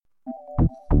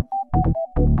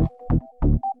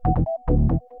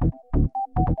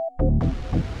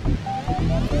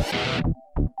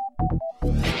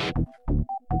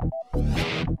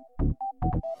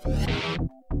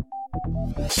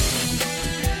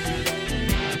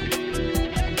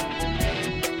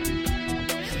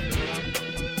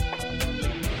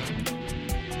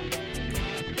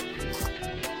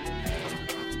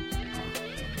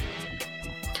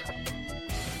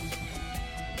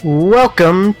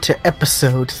Welcome to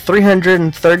episode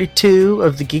 332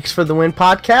 of the Geeks for the Win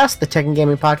podcast, the tech and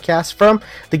gaming podcast from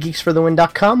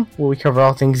thegeeksforthewin.com, where we cover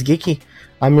all things geeky.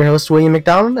 I'm your host, William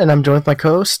McDonald, and I'm joined with my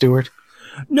co-host, Stuart.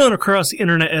 Known across the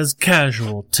internet as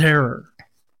Casual Terror.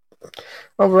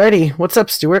 Alrighty, what's up,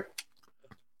 Stuart?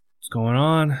 What's going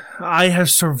on? I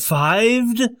have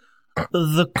survived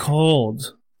the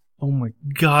cold. Oh my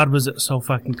god, was it so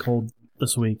fucking cold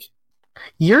this week.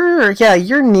 You're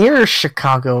near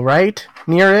Chicago, right?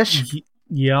 Near-ish?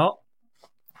 Yeah.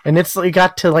 And it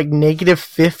got to like negative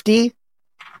 50?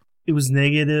 It was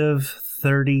negative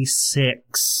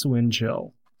 36 wind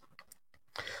chill.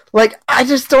 Like, I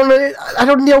just don't know. I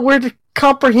don't know where to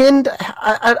comprehend.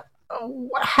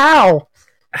 How?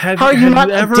 Have you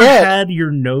ever had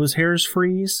your nose hairs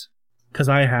freeze? Because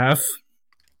I have.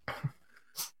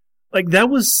 Like, that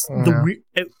was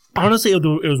honestly, it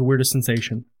was the weirdest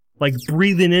sensation. Like,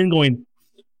 breathing in, going,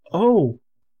 oh,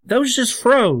 that was just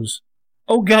froze.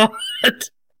 Oh, God.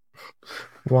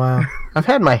 Wow. I've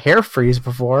had my hair freeze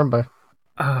before, but...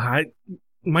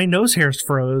 my nose hairs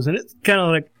froze, and it's kind of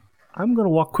like, I'm going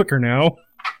to walk quicker now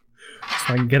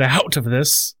so I can get out of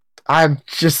this. I'm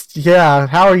just,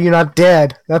 how are you not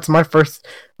dead? That's my first,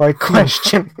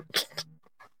 question.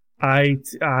 I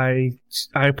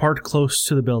parked close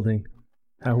to the building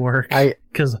at work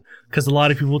because a lot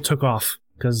of people took off.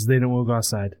 Because they didn't want to go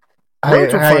outside.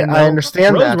 Roads were fine, I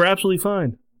understand that. Roads were absolutely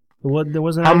fine. There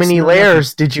wasn't. How many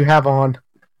layers did you have on?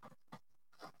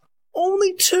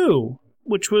 Only 2,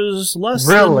 which was less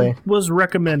than was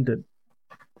recommended.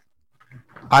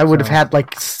 I would have had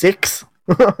 6.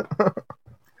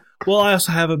 Well, I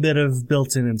also have a bit of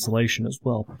built-in insulation as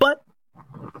well. But,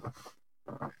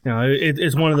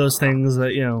 it's one of those things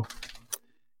that,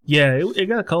 it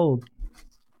got cold.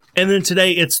 And then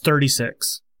today it's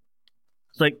 36.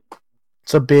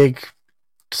 It's a big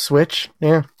switch.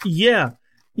 Yeah.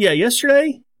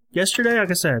 Yesterday,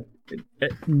 like I said,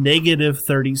 negative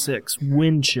 36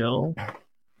 wind chill.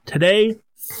 Today,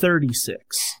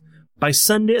 36. By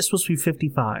Sunday, it's supposed to be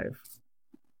 55.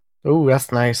 Ooh,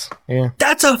 that's nice. Yeah.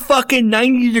 That's a fucking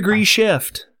 90-degree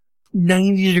shift.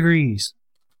 90 degrees.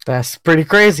 That's pretty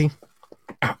crazy.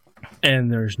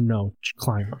 And there's no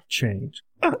climate change.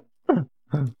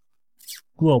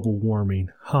 Global warming.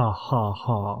 Ha ha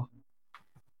ha.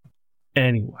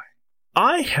 Anyway,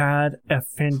 I had a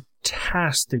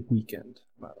fantastic weekend,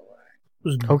 by the way. It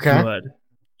was good. It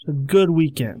was a good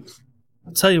weekend.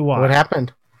 I'll tell you why. What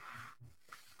happened?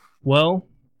 Well,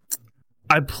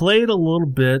 I played a little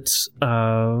bit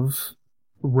of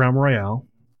Realm Royale.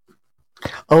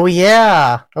 Oh,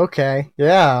 yeah. Okay.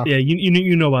 Yeah. Yeah,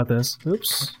 you know about this.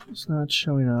 Oops. It's not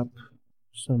showing up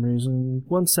for some reason.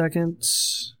 1 second.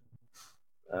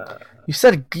 You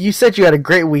said you had a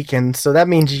great weekend, so that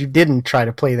means you didn't try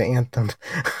to play the anthem.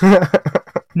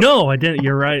 No, I didn't.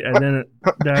 You're right. I didn't.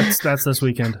 That's this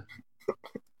weekend.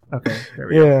 Okay, there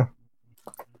we go.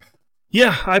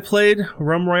 Yeah, I played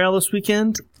Realm Royale this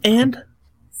weekend and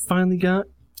finally got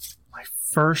my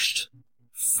first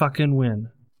fucking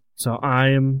win. So I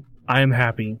am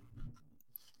happy.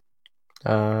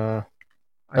 There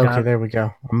we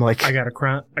go. I got a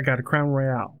crown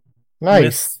Royale.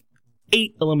 Nice.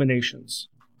 8 eliminations.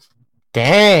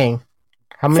 Dang.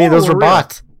 How many of those were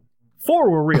bots? 4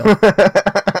 were real.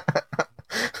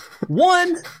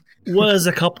 1 was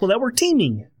a couple that were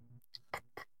teaming.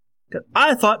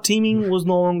 I thought teaming was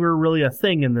no longer really a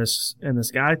thing in this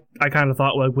guy. I kind of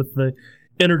thought with the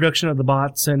introduction of the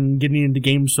bots and getting into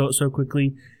games so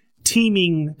quickly,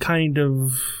 teaming kind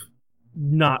of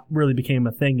not really became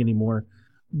a thing anymore.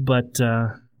 But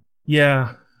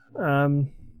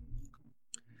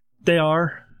they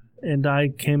are, and I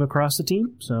came across the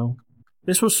team, so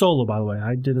this was solo, by the way.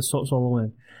 I did a solo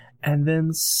win. And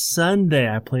then Sunday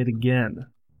I played again.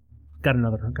 Got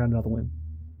another win.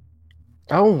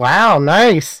 Oh, wow,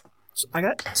 nice. So I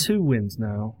got 2 wins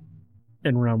now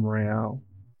in Realm Royale.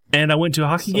 And I went to a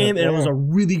hockey game, and it was a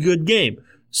really good game.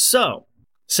 So,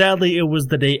 sadly, it was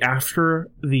the day after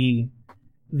the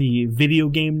video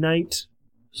game night,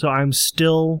 so I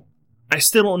still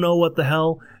don't know what the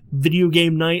hell video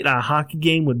game night at a hockey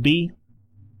game would be.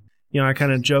 I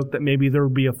kind of joked that maybe there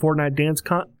would be a Fortnite dance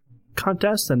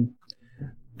contest, and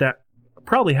that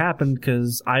probably happened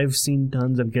because I've seen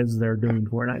tons of kids there doing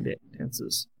Fortnite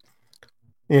dances.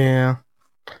 Yeah.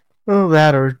 Well,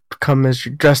 that or come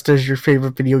dressed as your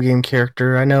favorite video game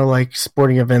character. I know,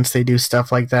 sporting events, they do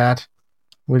stuff like that.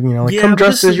 With, come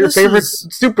dressed as your favorite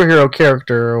superhero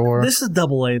character. Or this is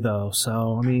AA, though,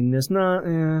 so, it's not...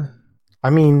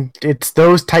 it's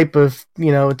those type of,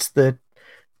 it's the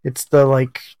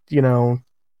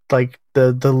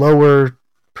the lower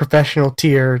professional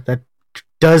tier that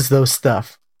does those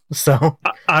stuff. So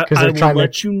I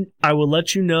will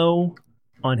let you know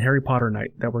on Harry Potter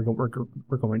night that we're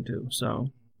going to. So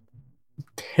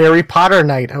Harry Potter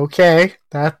night, okay,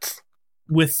 that's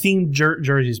with themed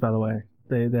jerseys. By the way,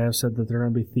 they have said that they're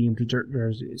going to be themed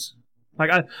jerseys.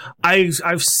 Like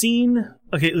I've seen,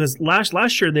 okay, this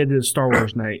last year they did a Star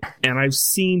Wars night, and I've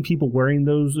seen people wearing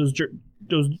those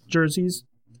jerseys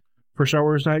for Star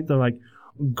Wars night. They're like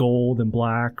gold and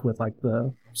black with like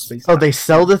the space. Oh, they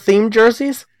sell the themed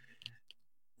jerseys?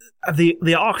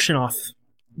 They auction off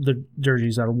the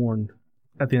jerseys that are worn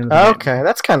at the end of the game. Okay,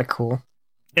 that's kind of cool.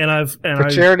 And for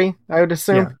charity, I would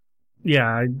assume.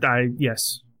 Yeah,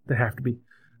 yes, they have to be,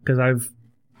 because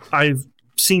I've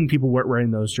seen people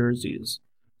wearing those jerseys.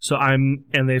 So and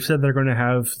they've said they're going to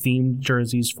have themed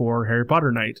jerseys for Harry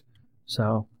Potter night.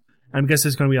 So I guess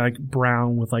it's going to be like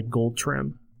brown with like gold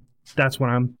trim. That's what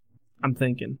I'm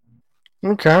thinking.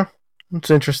 Okay,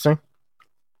 that's interesting.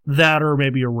 That or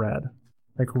maybe a red,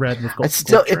 like red with gold.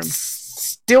 It's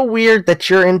still weird that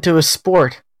you're into a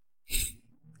sport.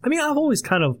 I mean, I've always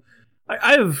kind of,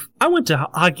 I went to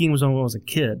hockey games when I was a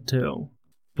kid too.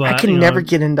 But I can never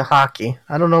get into hockey.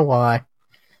 I don't know why.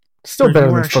 Still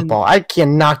better than football. I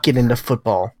cannot get into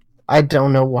football. I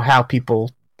don't know how people,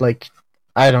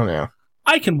 I don't know.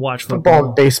 I can watch football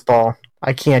and baseball.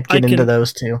 I can't get into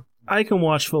those two. I can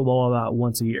watch football about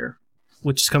once a year,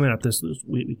 which is coming up this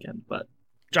weekend. But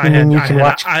you can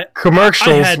watch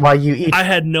commercials while you eat. I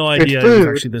had no idea it was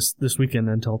actually this weekend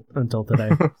until today.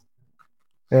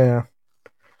 Yeah.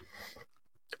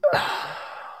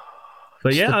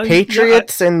 But yeah, the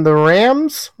Patriots and the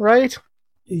Rams, right?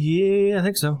 Yeah, I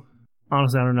think so.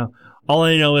 Honestly, I don't know. All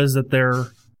I know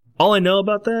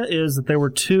about that is that there were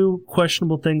two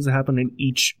questionable things that happened in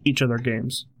each of their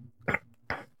games.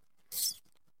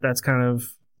 That's kind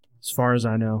of as far as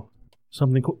I know.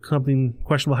 Something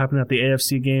questionable happened at the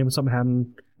AFC game. Something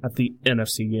happened at the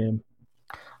NFC game.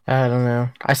 I don't know.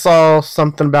 I saw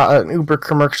something about an Uber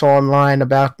commercial online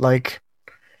about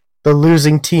the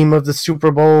losing team of the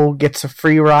Super Bowl gets a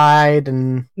free ride,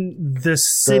 and the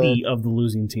city of the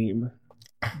losing team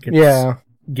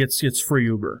gets free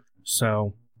Uber.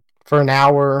 So for an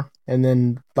hour, and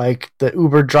then the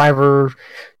Uber driver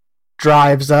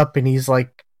drives up, and he's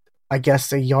I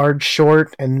guess a yard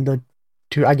short, and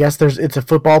it's a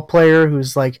football player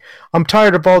who's I'm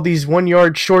tired of all these 1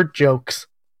 yard short jokes.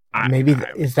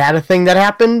 Is that a thing that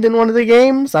happened in one of the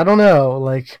games? I don't know.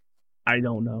 I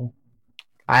don't know.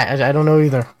 I don't know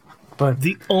either. But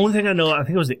the only thing I know, I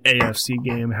think it was the AFC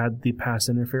game, had the pass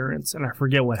interference, and I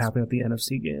forget what happened at the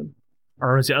NFC game,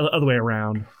 or it was the other way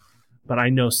around. But I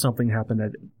know something happened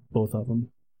at both of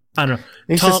them. I don't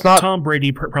know. Tom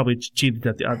Brady probably cheated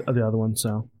at the other one,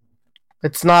 so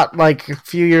it's not like a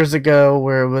few years ago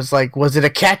where it was was it a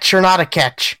catch or not a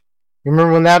catch? You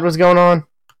remember when that was going on?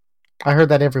 I heard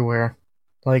that everywhere.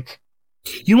 You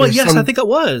know what? Yes, I think it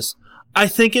was. I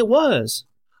think it was.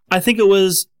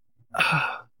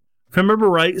 If I remember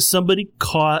right, somebody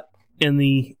caught in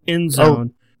the end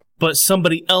zone, but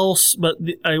somebody else,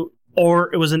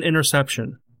 or it was an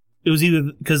interception. It was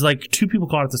either because two people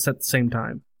caught it at the same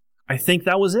time. I think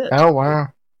that was it. Oh wow.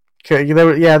 Okay,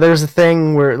 there was a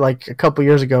thing where a couple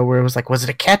years ago where it was was it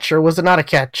a catch or was it not a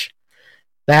catch?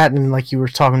 That, and you were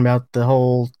talking about the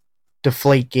whole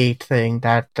Deflategate thing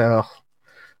that happened.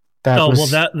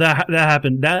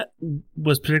 That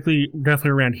was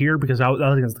definitely around here because that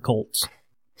was against the Colts.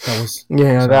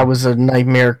 That was a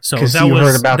nightmare. So that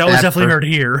was definitely heard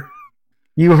here.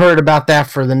 You heard about that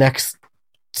for the next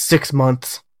 6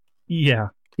 months. Yeah.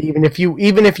 Even if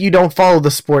you don't follow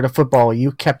the sport of football,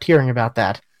 you kept hearing about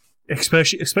that.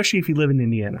 Especially if you live in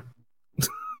Indiana.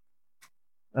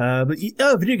 But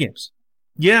video games.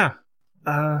 Yeah.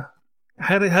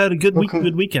 Had a good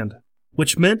weekend,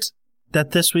 which meant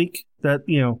that this week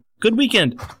good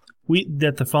weekend.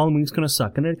 That the following week's gonna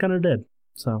suck, and it kind of did.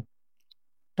 So,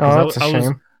 that's a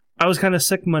shame. I was kind of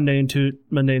sick Monday and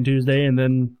Tuesday, and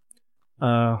then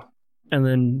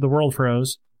the world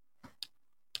froze,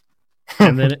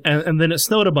 and then it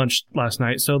snowed a bunch last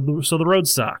night. So the road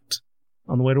sucked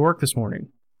on the way to work this morning.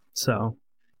 So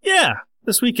yeah,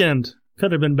 this weekend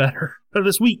could have been better. Or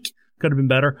this week could have been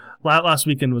better. Last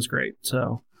weekend was great.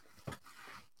 So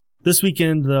this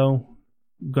weekend, though,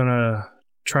 I'm gonna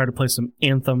try to play some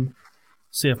Anthem,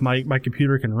 see if my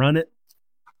computer can run it,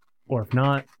 or if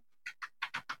not.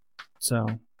 So,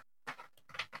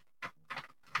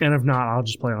 and if not, I'll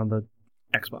just play on the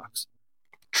Xbox.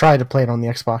 Try to play it on the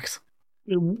Xbox.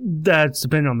 That's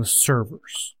depending on the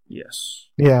servers. Yes.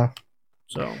 Yeah.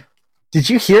 So, did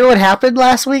you hear what happened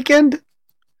last weekend?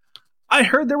 I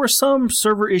heard there were some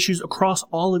server issues across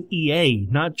all of EA,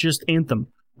 not just Anthem.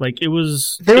 Like it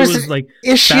was like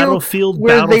Battlefield,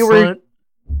 Battlefront.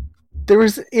 There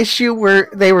was an issue where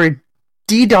they were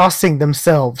DDoSing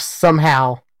themselves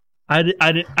somehow. I'm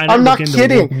not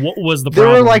kidding. What was the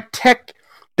problem?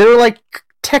 They were like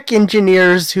tech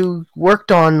engineers who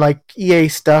worked on like EA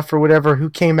stuff or whatever who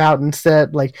came out and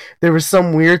said like there was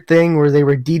some weird thing where they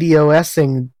were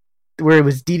DDoSing, where it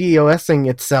was DDoSing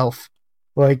itself.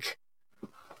 Like,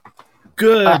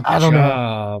 good I don't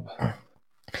job. know.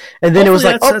 And then it was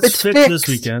like, it's fixed this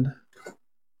weekend.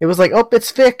 It was like,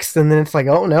 it's fixed, and then it's like,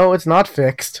 oh no, it's not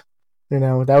fixed. You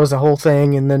know, that was the whole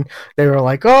thing, and then they were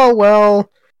like, oh well,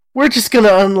 we're just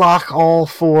gonna unlock all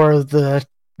 4 of the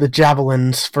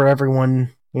javelins for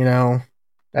everyone, you know,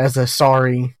 as a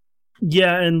sorry.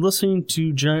 Yeah, and listening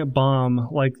to Giant Bomb,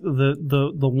 like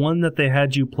the one that they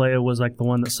had you play was like the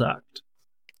one that sucked.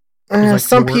 Like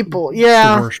some people,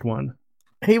 yeah, the worst one.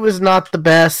 He was not the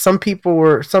best. Some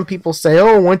people say,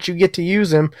 oh, once you get to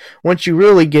use him, once you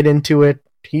really get into it,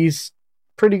 he's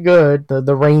pretty good.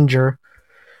 The Ranger.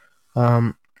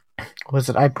 I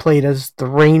played as the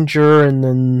Ranger and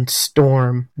then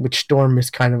Storm, which Storm is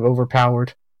kind of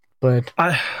overpowered. But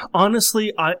I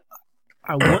honestly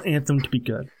want Anthem to be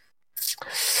good.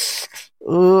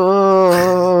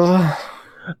 Oh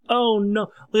no.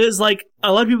 It's like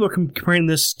a lot of people are comparing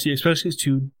this to, especially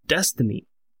to Destiny.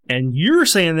 And you're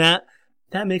saying that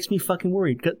makes me fucking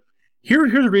worried.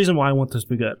 Here's the reason why I want this to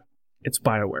be good. It's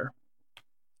BioWare.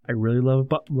 I really love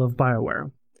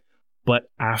BioWare. But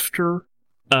after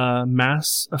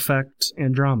Mass Effect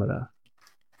Andromeda,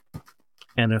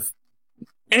 and if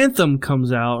Anthem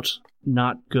comes out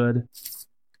not good,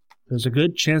 there's a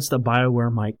good chance that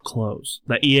BioWare might close.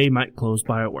 That EA might close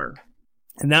BioWare.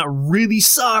 And that really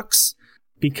sucks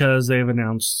because they've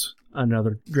announced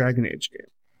another Dragon Age game.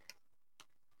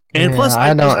 And plus,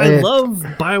 I love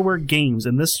BioWare games,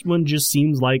 and this one just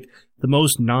seems like the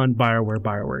most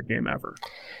non-BioWare game ever.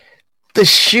 The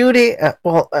shooting...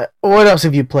 what else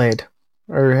have you played?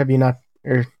 Or have you not...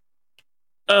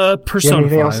 Persona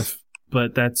 5.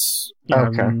 But that's...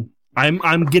 okay.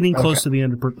 I'm getting close to the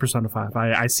end of Persona 5.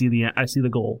 I see the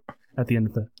goal at the end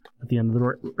of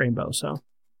the rainbow, so...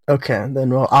 Okay, then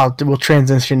we'll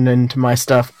transition into my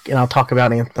stuff, and I'll talk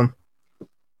about Anthem.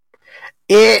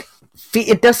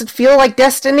 It doesn't feel like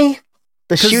Destiny.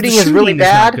 The shooting is really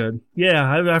bad. Good. Yeah,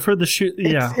 I've heard the shoot.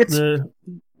 Yeah, the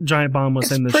Giant Bomb was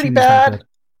saying the pretty shooting's bad.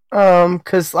 Not good.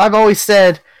 Because I've always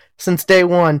said since day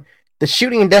one, the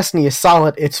shooting in Destiny is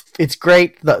solid. It's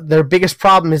great. Their biggest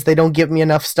problem is they don't give me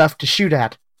enough stuff to shoot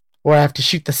at, or I have to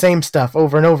shoot the same stuff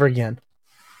over and over again.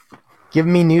 Give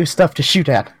me new stuff to shoot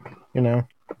at. You know.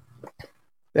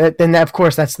 Then of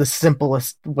course that's the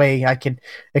simplest way I could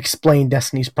explain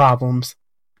Destiny's problems.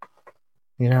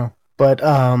 You know, but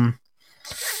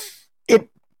it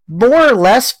more or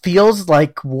less feels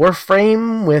like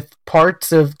Warframe with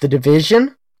parts of the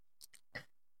Division.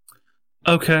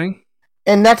 Okay.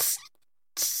 And it's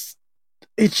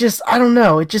just, I don't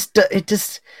know, it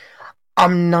just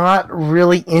I'm not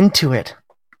really into it.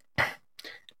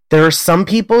 There are some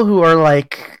people who are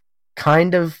like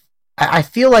kind of, I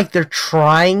feel like they're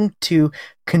trying to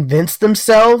convince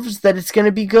themselves that it's going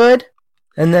to be good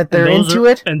and that they're into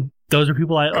it. And those are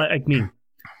people like me.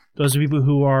 Those are people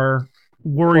who are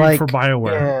worried for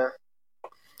BioWare. Yeah.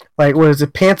 Like, what is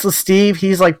it? Pantsless Steve,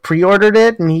 he's like pre-ordered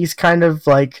it, and he's kind of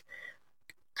like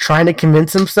trying to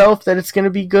convince himself that it's going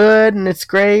to be good and it's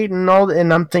great and all.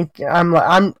 And I'm thinking,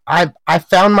 I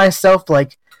found myself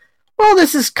like, well,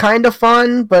 this is kind of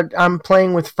fun, but I'm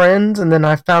playing with friends, and then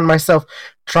I found myself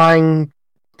playing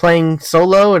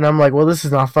solo, and I'm like, well, this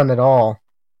is not fun at all.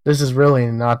 This is really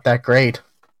not that great.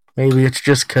 Maybe it's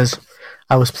just because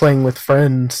I was playing with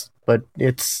friends, but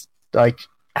it's like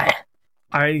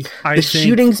the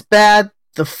shooting's bad.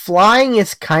 The flying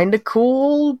is kind of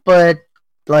cool, but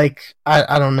like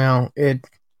I don't know.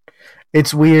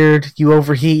 It's weird. You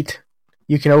overheat.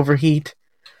 You can overheat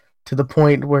to the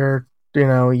point where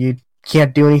you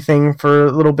can't do anything for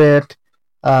a little bit.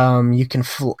 You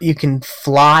can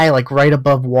fly like right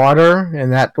above water,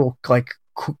 and that'll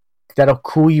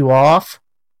cool you off.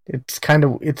 It's kind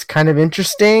of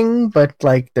interesting, but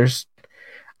like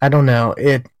I don't know,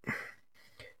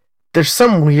 there's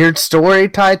some weird story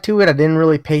tied to it. I didn't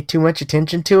really pay too much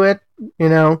attention to it,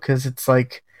 because it's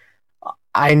like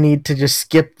I need to just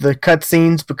skip the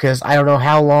cutscenes because I don't know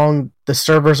how long the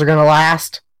servers are gonna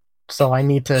last. So I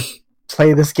need to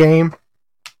play this game.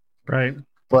 Right.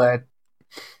 But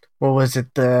what was it?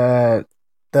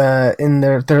 In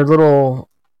their little,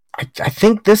 I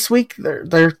think this week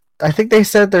they're I think they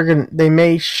said they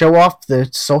may show off the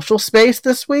social space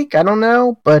this week. I don't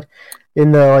know, but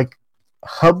in the like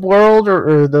hub world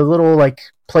or the little like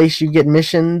place you get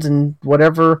missions and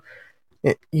whatever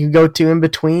you go to in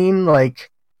between,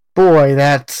 like, boy,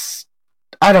 that's,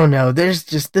 I don't know. There's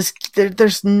just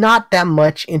there's not that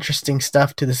much interesting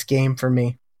stuff to this game for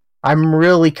me. I'm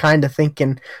really kind of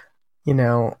thinking,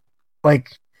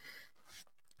 like,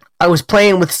 I was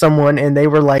playing with someone and they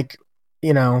were like,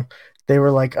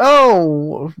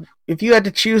 oh, if you had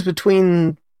to choose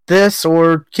between this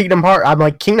or Kingdom Hearts, I'm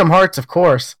like, Kingdom Hearts, of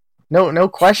course. No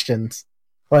questions.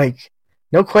 Like,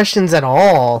 no questions at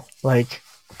all. Like,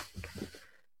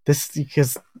 this,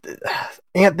 because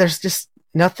there's just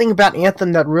nothing about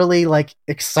Anthem that really, like,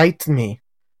 excites me.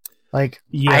 Like,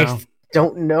 I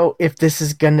don't know if this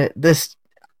is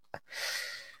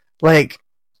like,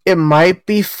 it might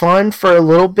be fun for a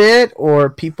little bit, or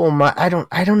people might, I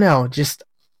don't know, just,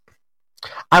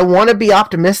 I want to be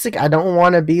optimistic. I don't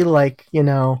want to be like,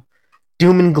 doom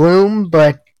and gloom,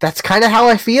 but that's kind of how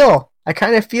I feel. I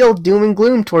kind of feel doom and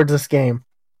gloom towards this game.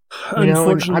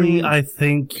 Unfortunately, I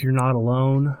think you're not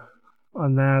alone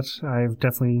on that. I've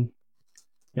definitely,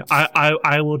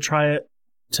 I will try it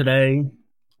today.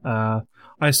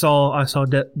 I saw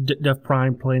Def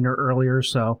Prime playing her earlier,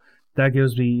 so that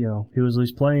gives me, he was at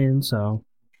least playing, so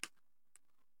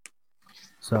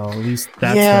at least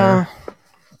that's there.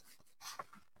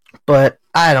 But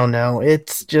I don't know.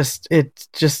 It's just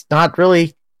not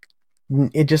really.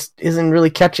 It just isn't really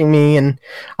catching me, and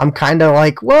I'm kind of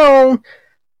like, well,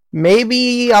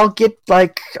 maybe I'll get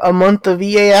like a month of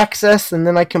EA access, and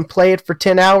then I can play it for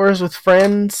 10 hours with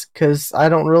friends, because I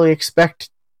don't really expect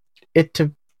it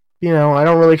to, I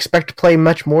don't really expect to play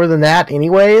much more than that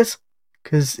anyways,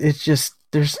 because it's just,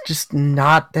 there's just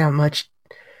not much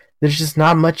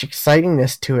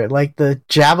excitingness to it. Like the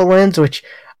Javelins, which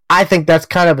I think that's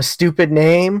kind of a stupid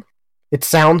name. It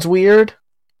sounds weird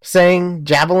saying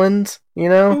Javelins,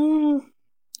 I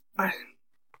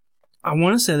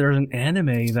want to say there's an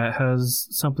anime that has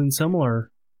something similar.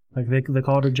 Like they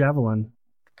call it a javelin.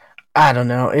 I don't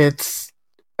know.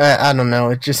 I don't know.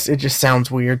 It just sounds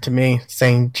weird to me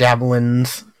saying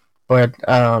javelins, but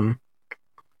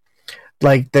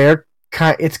like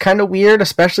it's kind of weird,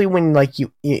 especially when like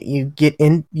you get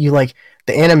in, you like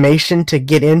the animation to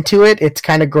get into it. It's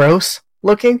kind of gross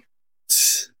looking.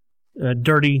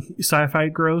 Dirty sci-fi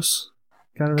gross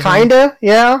kind of. Kinda,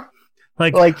 yeah.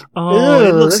 Like, oh,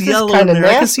 it looks yellow in there.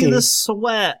 Nasty. I can see the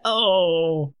sweat.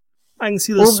 Oh, I can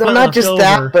see the sweat. Well, not just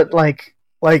that, but like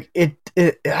it.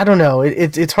 I don't know.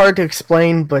 It's hard to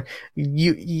explain, but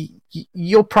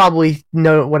you'll probably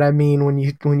know what I mean when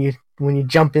you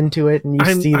jump into it and you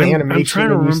see the animation. I'm trying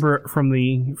to remember it from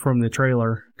the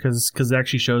trailer, because it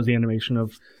actually shows the animation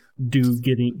of dude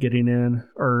getting in,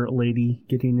 or lady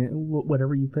getting in,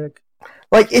 whatever you pick.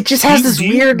 Like, it just has this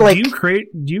weird, like... Do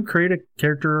you create a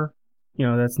character,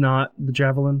 that's not the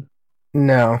Javelin?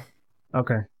 No.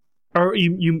 Okay. Or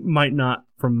you might not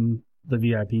from the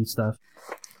VIP stuff.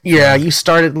 Yeah, you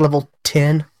start at level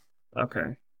 10.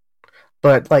 Okay.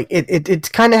 But, like,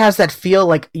 it kind of has that feel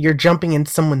like you're jumping in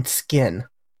someone's skin.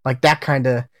 Like, that kind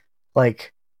of,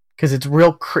 like... Because it's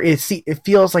real, it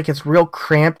feels like it's real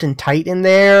cramped and tight in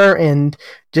there, and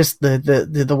just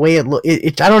the way it looks,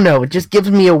 I don't know, it just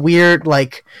gives me a weird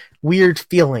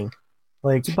feeling,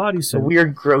 like it's a bodysuit, a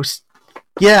weird, gross.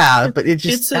 Yeah, but it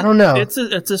just, I don't know. It's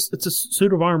a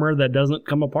suit of armor that doesn't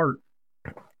come apart.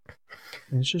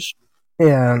 It's just,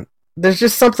 yeah, there's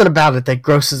just something about it that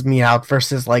grosses me out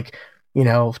versus like,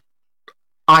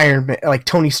 Iron Man, like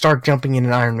Tony Stark jumping in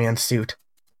an Iron Man suit.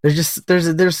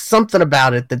 There's something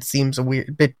about it that seems a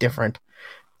bit different.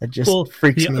 That just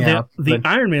freaks me out. The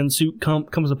Iron Man suit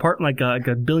comes apart in like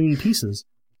a billion pieces.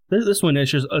 This one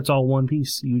it's all one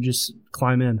piece. You just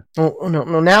climb in. Oh no!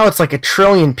 Now it's like a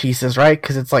trillion pieces, right?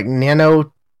 Because it's like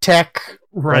nanotech,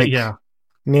 right? Like yeah,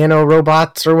 nano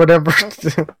robots or whatever.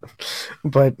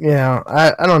 But yeah,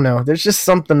 I don't know. There's just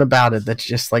something about it that's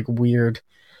just like weird.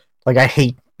 Like, I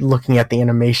hate looking at the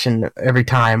animation every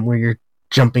time where you're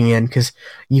jumping in, because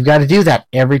you've got to do that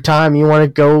every time you want to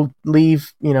go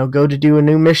to do a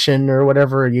new mission or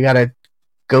whatever. You got to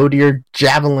go to your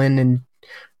Javelin and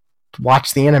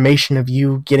watch the animation of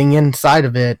you getting inside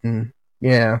of it, and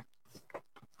yeah.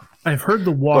 I've heard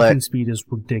the walking speed is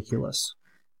ridiculous.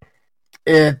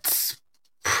 It's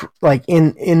like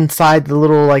inside the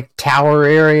little like tower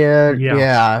area.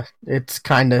 Yeah, it's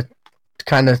kind of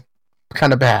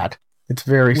bad. It's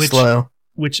very slow.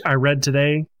 Which I read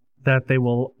today that they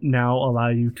will now allow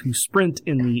you to sprint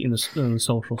in the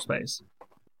social space.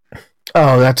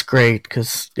 Oh, that's great,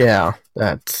 because yeah,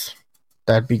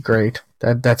 that'd be great.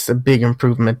 That's a big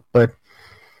improvement. But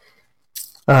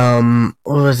what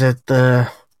was it? The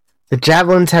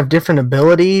javelins have different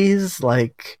abilities,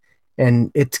 like,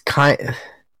 and it's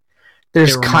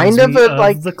there's kind of a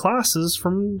like the classes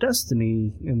from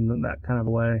Destiny in that kind of a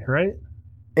way, right?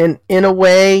 In a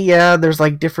way, yeah. There's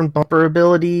like different bumper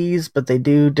abilities, but they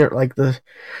do like the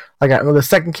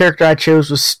second character I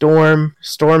chose was Storm.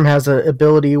 Storm has an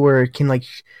ability where it can like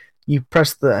you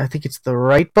press I think it's the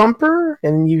right bumper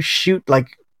and you shoot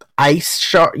like ice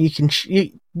shot. You can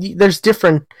there's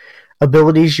different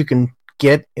abilities you can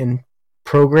get and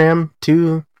program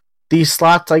to these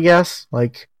slots, I guess.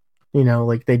 Like,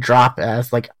 like they drop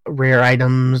as like rare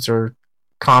items or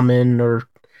common or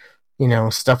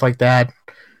stuff like that.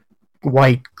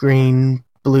 White, green,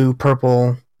 blue,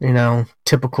 purple,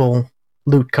 typical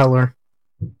loot color.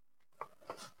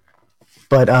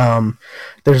 But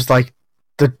there's like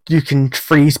you can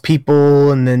freeze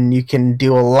people and then you can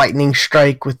do a lightning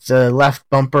strike with the left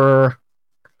bumper,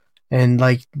 and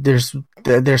like there's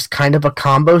kind of a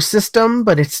combo system,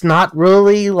 but it's not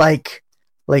really like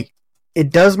it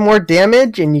does more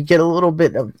damage and you get a little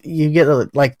bit of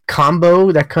like combo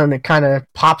that kind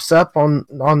of pops up on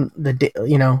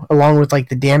the along with like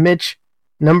the damage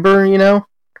number,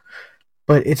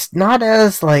 but it's not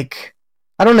as like,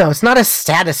 I don't know, it's not as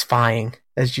satisfying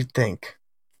as you'd think.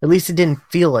 At least it didn't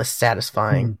feel as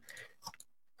satisfying.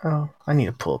 Oh, I need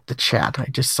to pull up the chat. I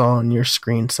just saw on your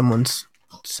screen someone's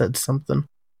said something.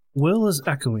 Will is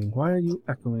echoing. Why are you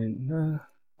echoing?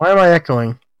 Why am I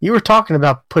echoing? You were talking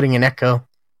about putting an echo.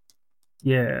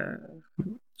 Yeah.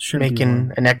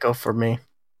 Making an echo for me.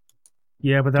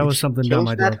 Yeah, but that was something dumb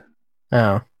I did.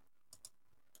 Oh.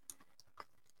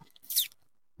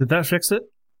 Did that fix it?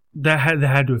 That had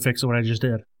to have fixed what I just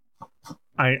did.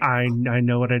 I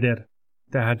know what I did.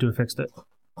 That had to have fixed it.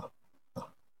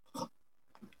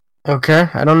 Okay,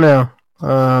 I don't know.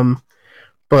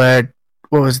 But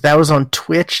that was on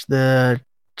Twitch. The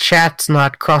chat's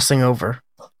not crossing over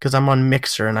because I'm on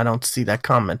Mixer and I don't see that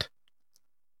comment.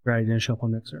 Right, it didn't show up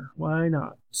on Mixer. Why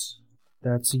not?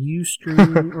 That's a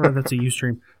Ustream, or that's a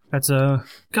Ustream. That's a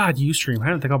Ustream. I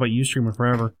haven't thought about Ustream in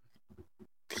forever.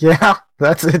 Yeah,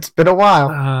 it's been a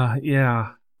while.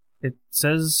 Yeah. It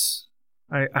says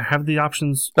I have the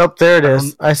options. Nope, there it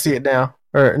is. I see it now.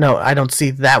 Or no, I don't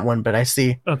see that one, but I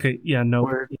see. Okay, yeah, nope.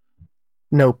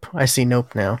 Nope. I see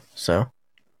nope now. So.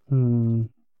 Don't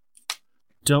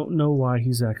know why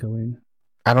he's echoing.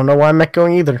 I don't know why I'm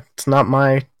echoing either. It's not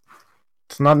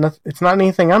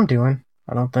anything I'm doing.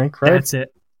 I don't think, right? That's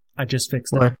it. I just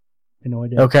fixed it. I know I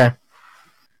did. Okay.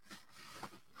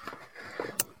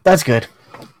 That's good.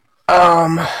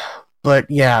 But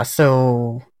yeah,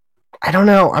 so I don't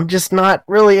know. I'm just not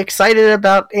really excited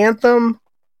about Anthem.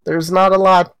 There's not a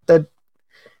lot that,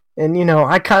 and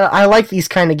I like these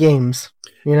kind of games.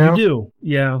 You do,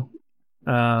 yeah.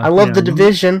 I love The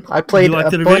Division. I played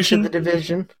a bunch of The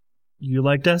Division. You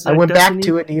like Destiny? I went back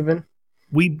to it even.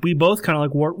 We both kind of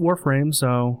like Warframe,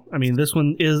 so I mean, this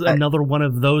one is another one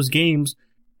of those games.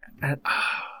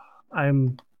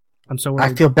 I'm so worried.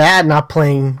 I feel bad not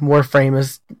playing Warframe.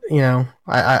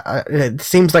 It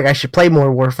seems like I should play more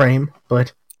Warframe,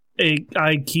 but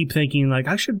I keep thinking like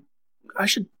I should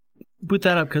boot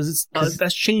that up because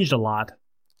that's changed a lot.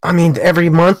 I mean, every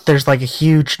month there's like a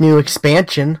huge new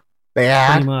expansion they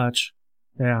add. Pretty much,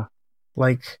 yeah.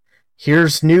 Like,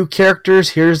 here's new characters,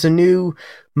 here's a new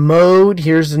mode,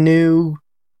 here's a new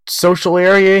social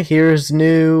area, here's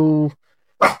new,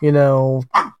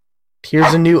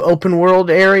 here's a new open world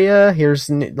area, here's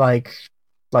like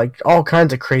all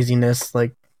kinds of craziness.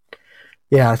 Like,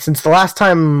 yeah, since the last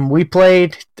time we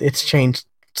played, it's changed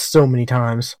so many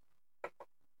times.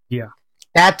 Yeah.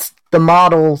 That's the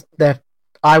model that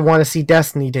I want to see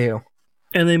Destiny do.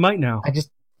 And they might now.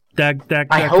 That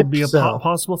could be a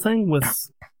possible thing with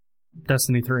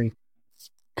Destiny 3.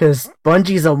 Because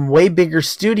Bungie's a way bigger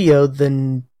studio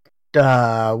than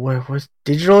what was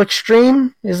Digital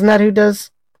Extreme? Isn't that who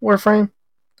does Warframe?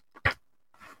 I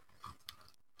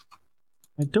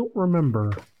don't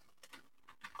remember.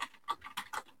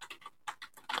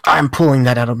 I'm pulling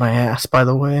that out of my ass, by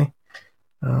the way.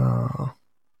 I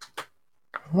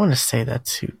want to say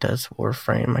that's who does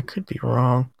Warframe. I could be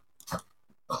wrong.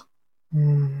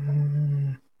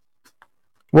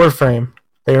 Warframe.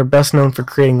 They are best known for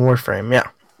creating Warframe. Yeah.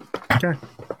 Okay.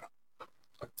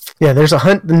 Yeah, there's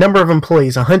the number of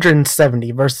employees,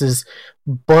 170 versus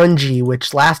Bungie,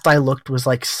 which last I looked was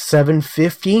like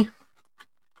 750.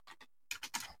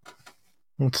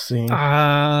 Let's see.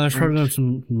 There's probably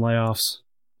some layoffs.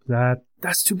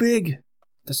 That's too big.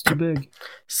 That's too big.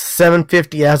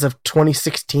 750 as of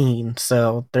 2016,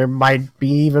 so there might be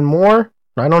even more.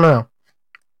 I don't know.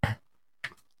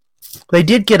 They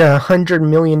did get $100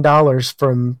 million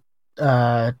from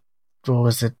what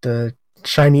was it, the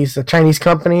Chinese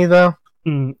company though.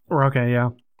 Okay,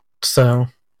 yeah. So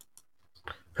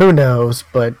who knows?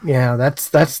 But yeah, that's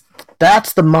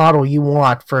the model you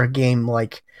want for a game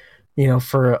like,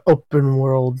 for an open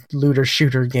world looter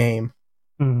shooter game,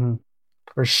 or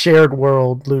shared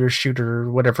world looter shooter,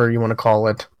 or whatever you want to call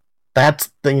it.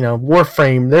 That's the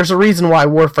Warframe. There's a reason why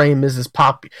Warframe is as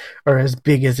or as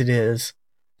big as it is,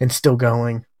 and still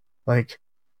going. Like,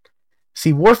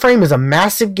 see, Warframe is a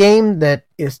massive game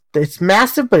it's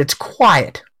massive, but it's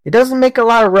quiet. It doesn't make a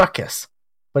lot of ruckus,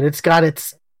 but it's got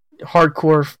its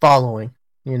hardcore following.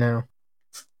 Yeah,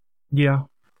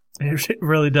 it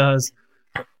really does.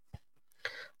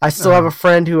 I still have a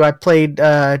friend who I played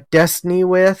Destiny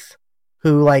with,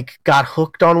 who got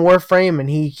hooked on Warframe, and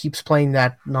he keeps playing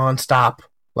that nonstop.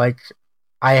 Like,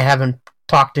 I haven't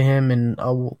talked to him in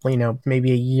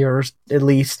maybe a year at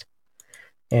least,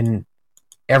 and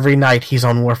every night he's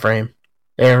on Warframe.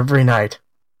 Every night.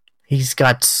 He's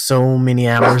got so many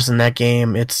hours in that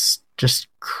game. It's just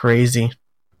crazy.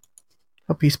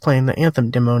 Hope he's playing the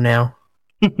Anthem demo now.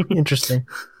 Interesting.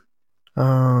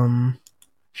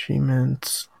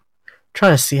 Achievements.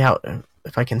 Trying to see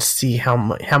if I can see how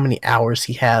many hours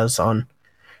he has on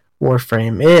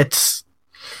Warframe.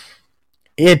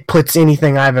 It puts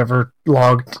anything I've ever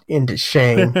logged into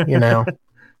shame.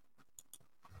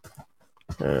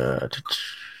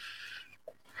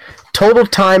 Total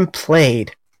time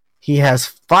played. He has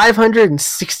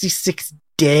 566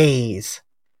 days.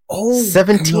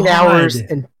 17 hours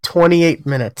and 28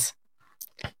 minutes.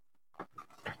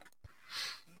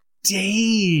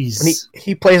 Days. And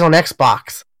he plays on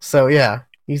Xbox. So yeah,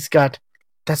 he's got,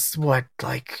 that's what,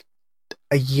 like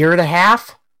a year and a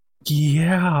half?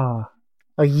 Yeah.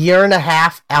 A year and a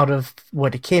half out of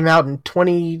what, it came out in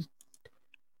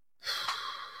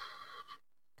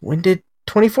when did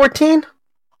 2014?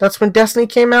 That's when Destiny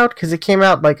came out, because it came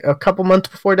out like a couple months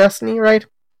before Destiny, right?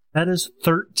 That is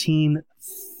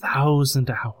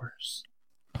 13,000 hours.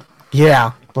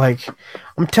 Yeah, like,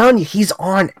 I'm telling you, he's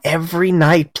on every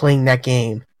night playing that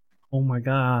game. Oh my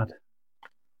god.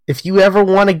 If you ever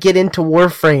want to get into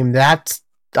Warframe,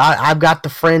 I've got the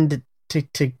friend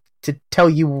to tell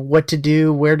you what to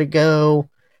do, where to go,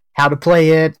 how to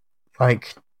play it.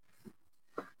 Like,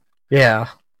 yeah.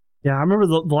 Yeah, I remember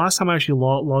the last time I actually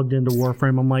logged into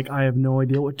Warframe, I'm like, I have no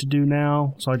idea what to do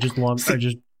now. So I just logged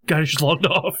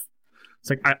off.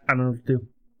 It's like, I don't know what to do.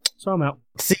 So I'm out.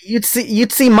 See,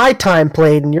 you'd see my time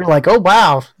played, and you're like, oh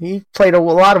wow, he played a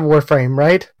lot of Warframe,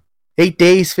 right? 8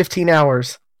 days, 15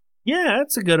 hours. Yeah,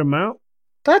 that's a good amount.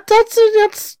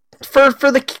 That's for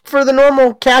the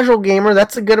normal casual gamer.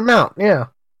 That's a good amount. Yeah.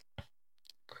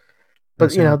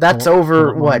 But that's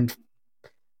over what?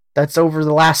 That's over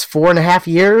the last 4.5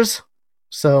 years.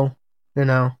 So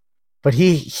but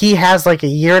he has like a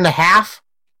year and a half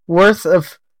worth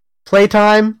of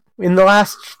playtime in the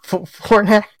last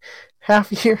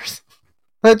 4.5 years.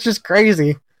 That's just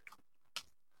crazy.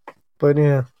 But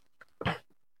yeah.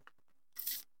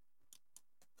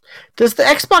 Does the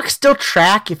Xbox still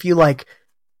track if you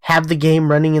have the game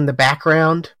running in the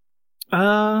background?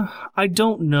 I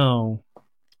don't know.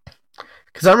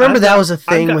 Because I remember that was a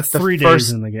thing with the 3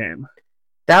 days in the game.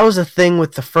 That was a thing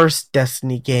with the first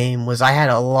Destiny game, was I had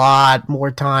a lot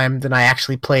more time than I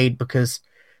actually played, because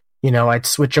I'd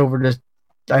switch over to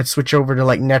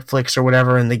like Netflix or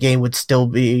whatever, and the game would still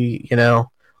be, or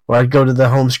I'd go to the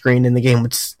home screen and the game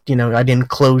would, I didn't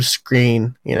close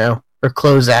screen, or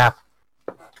close app.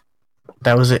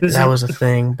 That was it. That was a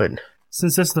thing. But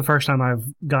since this is the first time I've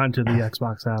gotten to the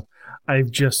Xbox app, I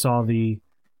just saw the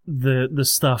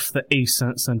stuff that Ace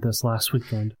sent us last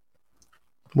weekend.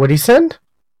 What'd he send?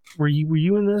 Were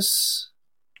you in this?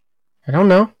 I don't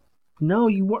know. No,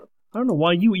 you weren't. I don't know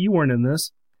why you weren't in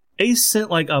this. Ace sent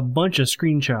like a bunch of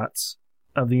screenshots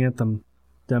of the Anthem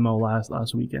demo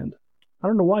last weekend. I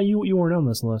don't know why you weren't on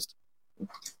this list.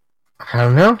 I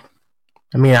don't know.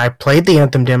 I mean, I played the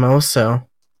Anthem demo, so.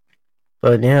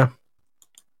 But yeah.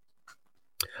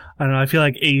 I don't know. I feel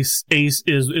like Ace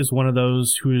is one of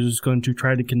those who's going to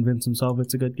try to convince himself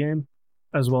it's a good game,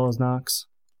 as well as Nox.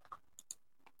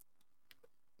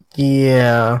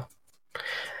 Yeah.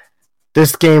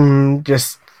 This game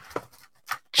just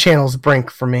channels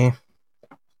Brink for me.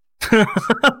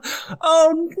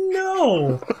 Oh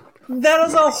no! That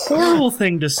is a horrible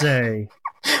thing to say.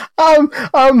 I'm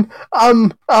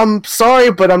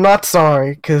sorry, but I'm not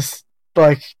sorry, because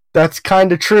that's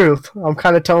kind of truth. I'm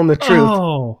kind of telling the truth.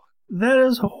 Oh, that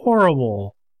is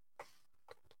horrible.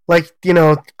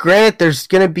 Granted, there's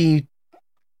gonna be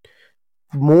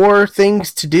more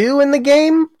things to do in the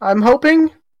game, I'm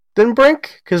hoping. than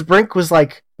Brink, because Brink was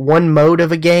like one mode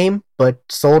of a game, but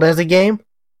sold as a game.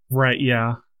 Right,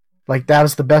 yeah. Like, that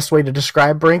was the best way to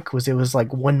describe Brink, was it was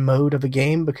like one mode of a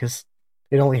game, because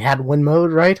it only had one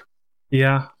mode, right?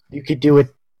 Yeah. You could do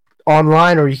it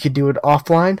online or you could do it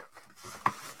offline.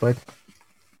 But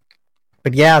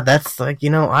yeah, that's like, I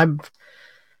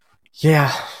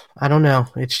don't know.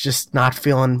 It's just not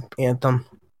feeling Anthem.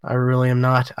 I really am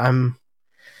not. I'm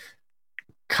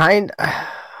I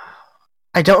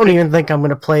don't even think I'm going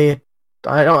to play it.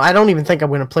 I don't even think I'm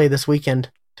going to play this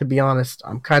weekend, to be honest.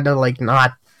 I'm kind of like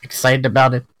not excited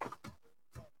about it.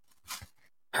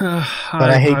 But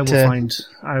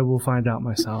I will find out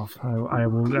myself. I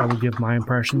will give my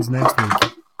impressions next week.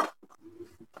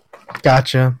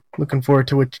 Gotcha. Looking forward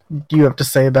to what you have to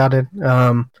say about it.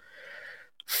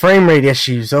 Frame rate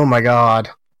issues. Oh my god.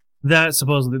 That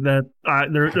supposedly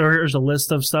there's a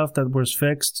list of stuff that was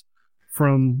fixed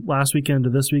from last weekend to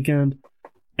this weekend,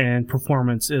 and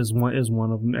performance is one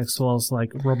of them, as well as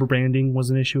like rubber banding was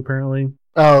an issue apparently.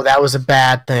 Oh, that was a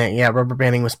bad thing. Yeah, rubber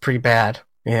banding was pretty bad.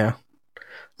 Yeah.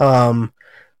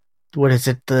 What is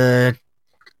it?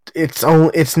 It's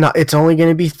only going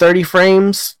to be 30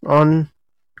 frames on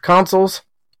consoles.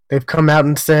 They've come out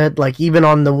and said, like, even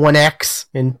on the One X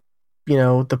and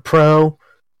the Pro,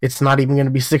 it's not even going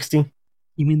to be 60.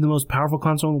 You mean the most powerful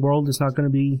console in the world is not going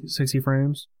to be 60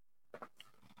 frames?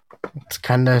 It's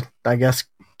kind of, I guess,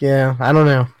 yeah. I don't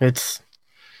know. It's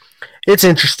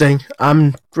interesting.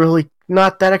 I'm really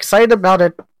not that excited about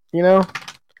it.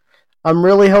 I'm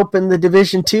really hoping the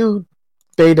Division 2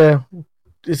 beta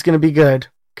is going to be good,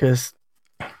 because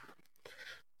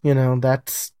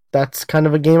that's kind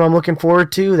of a game I'm looking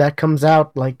forward to. That comes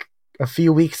out like a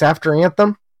few weeks after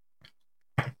Anthem.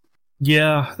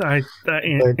 Yeah,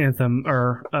 Anthem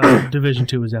or Division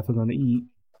 2 is definitely going to eat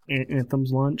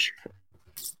Anthem's lunch.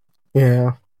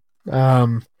 Yeah.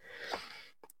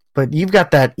 But you've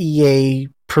got that EA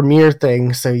Premier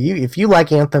thing, so if you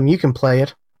like Anthem, you can play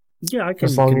it. Yeah, I can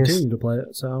continue to play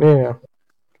it. So yeah,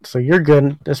 so you're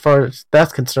good as far as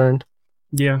that's concerned.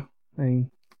 Yeah, I mean,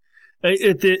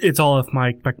 it's all if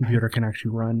my computer can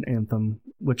actually run Anthem,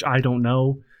 which I don't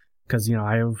know, because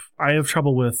I have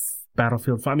trouble with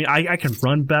Battlefield 5. I mean, I can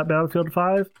run Battlefield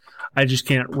 5, I just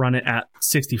can't run it at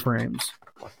 60 frames.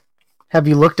 Have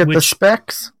you looked at the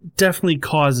specs? Definitely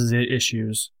causes it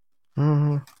issues.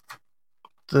 Mm-hmm.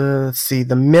 Let's see.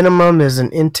 The minimum is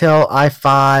an Intel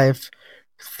i5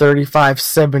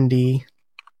 3570,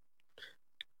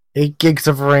 8 gigs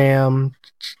of RAM,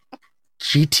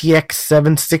 GTX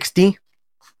 760.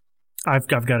 I've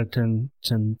got a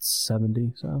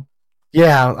 1070. So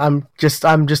yeah, I'm just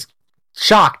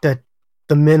shocked that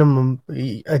the minimum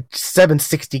a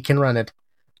 760 can run it.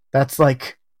 That's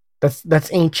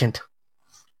ancient.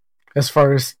 As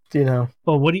far as Oh,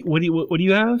 what do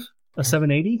you have? A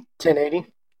 780? 1080?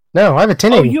 No, I have a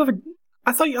 1080. Oh, you have a.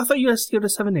 I thought you had a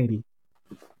 780.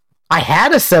 I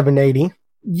had a 780.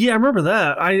 Yeah, I remember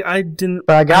that. I didn't.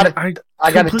 But I got it. I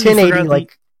got a 1080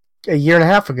 like a year and a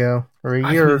half ago, or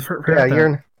a year. Yeah, a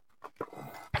year.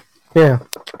 Yeah.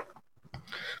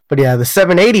 But yeah, the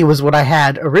 780 was what I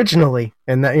had originally,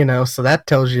 and that so that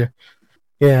tells you.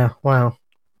 Yeah. Wow.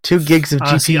 2 gigs of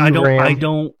GPU RAM.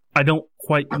 I don't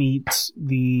quite meet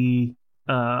the.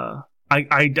 I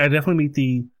definitely meet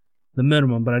the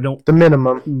minimum, but I don't. The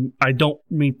minimum. I don't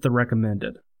meet the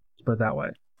recommended. Let's put it that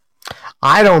way.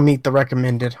 I don't meet the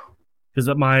recommended because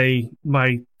my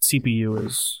CPU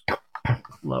is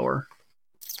lower.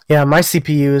 Yeah, my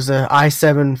CPU is a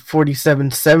i7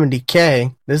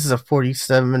 4770K. This is a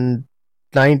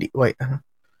 4790. Wait,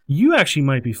 you actually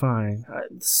might be fine. I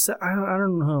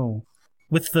don't know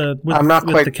with I'm not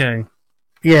with quite the K.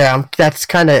 Yeah, that's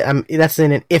kind of that's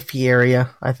in an iffy area,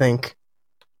 I think.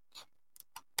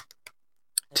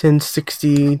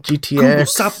 1060 GTX. Google,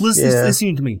 stop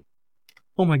listening to me.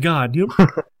 Oh my god!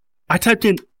 I typed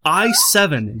in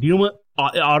i7. Do you know what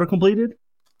auto completed?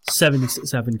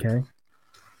 77K.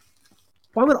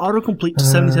 Why would autocomplete to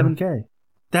 77K?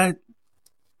 That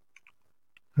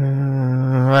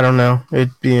I don't know.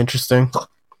 It'd be interesting,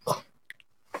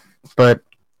 but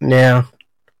yeah,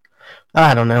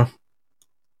 I don't know.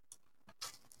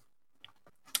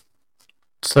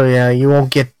 So yeah, you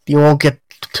won't get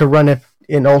to run it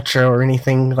in Ultra or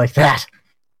anything like that.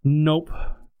 Nope.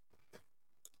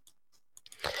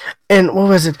 And what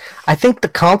was it? I think the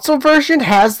console version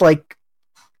has like.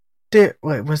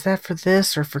 Wait, was that for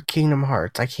this or for Kingdom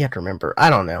Hearts? I can't remember. I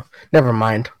don't know. Never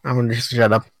mind. I'm gonna just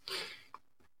shut up.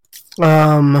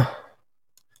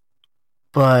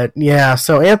 But yeah,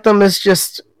 so Anthem is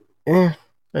just,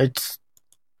 it's,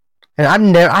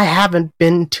 and I haven't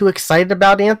been too excited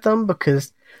about Anthem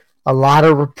because a lot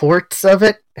of reports of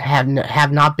it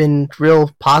have not been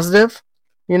real positive,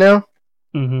 you know.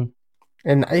 Mm-hmm.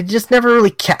 And it just never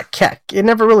really it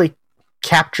never really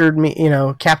captured me,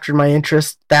 captured my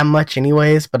interest that much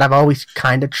anyways, but I've always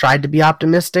kind of tried to be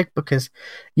optimistic because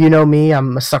you know me,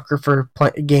 I'm a sucker for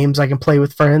games I can play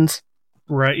with friends.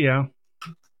 Right, yeah.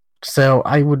 So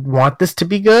I would want this to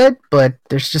be good, but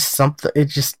there's just something,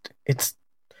 it's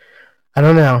I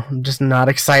don't know. I'm just not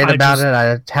excited about it.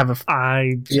 I have a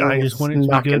I just want it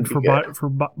to be good for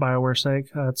BioWare's sake.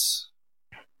 That's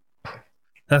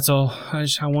all. I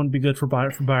want to be good for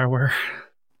BioWare.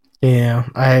 Yeah,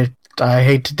 I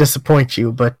hate to disappoint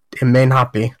you, but it may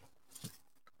not be.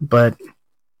 But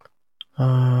did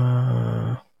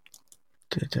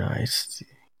I see?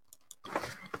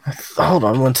 Hold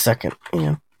on one second.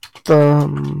 Yeah,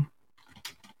 I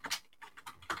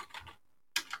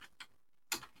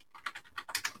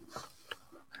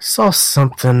saw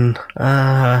something.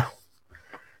 Yeah,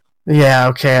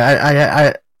 okay.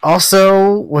 I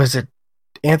also, was it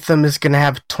Anthem is gonna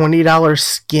have $20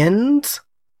 skins?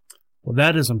 Well,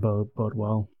 that doesn't bode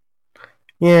well.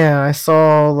 Yeah, I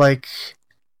saw I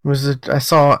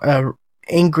saw a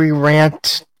angry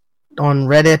rant on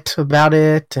Reddit about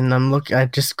it, and I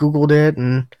just Googled it,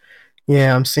 and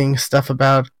yeah, I'm seeing stuff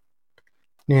about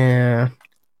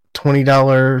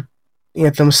 $20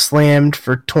 Anthem slammed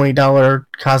for $20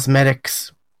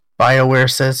 cosmetics. BioWare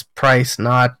says price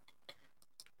not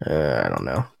I don't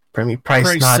know.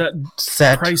 Price not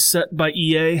set. Price set by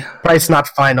EA. Price not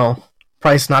final.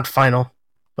 Price not final.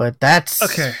 But that's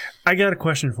okay. I got a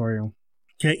question for you.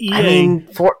 Okay,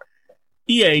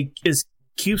 EA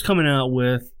keeps coming out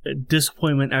with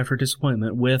disappointment after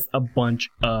disappointment with a bunch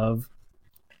of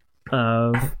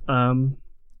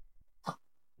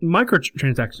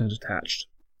microtransactions attached.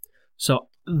 So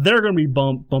they're going to be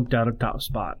bumped out of top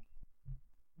spot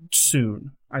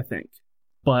soon, I think.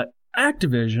 But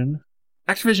Activision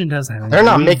doesn't have anything. They're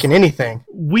not making anything.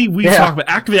 We talk about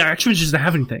Activision doesn't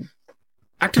have anything.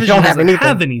 Activision doesn't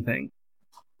have anything.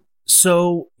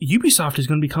 So Ubisoft is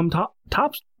going to become top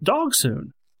dog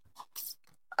soon.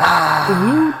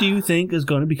 Who do you think is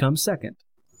going to become second?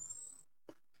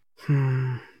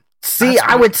 See,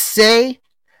 I would say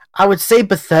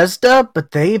Bethesda,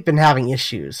 but they've been having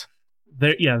issues.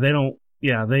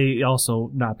 They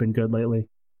also not been good lately.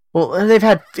 Well, they've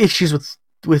had issues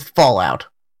with Fallout.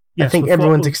 Yes, I think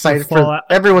everyone's excited for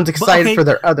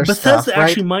their other Bethesda stuff. Bethesda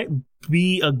actually might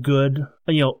be a good,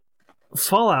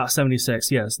 Fallout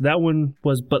 76. Yes, that one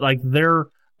was, but like their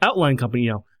outline company,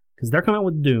 because they're coming out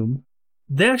with Doom,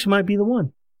 they actually might be the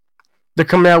one. They're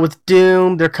coming out with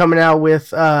Doom. They're coming out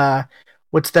with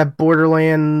what's that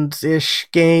Borderlands-ish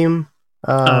game?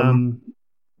 Yeah,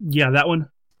 that one.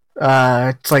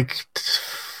 It's like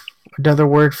another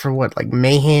word for what, like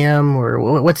mayhem,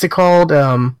 or what's it called?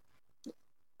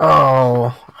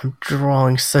 Oh, I'm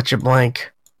drawing such a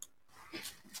blank.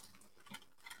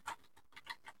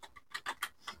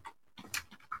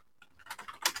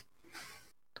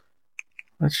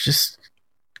 Let's just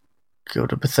go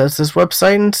to Bethesda's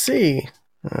website and see.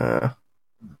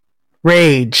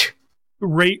 Rage.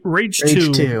 Rage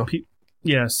 2.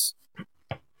 Yes.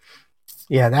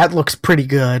 Yeah, that looks pretty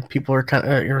good. People are kind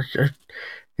of are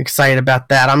excited about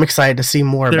that. I'm excited to see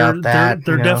more about that.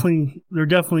 They're definitely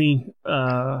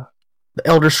the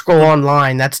Elder Scroll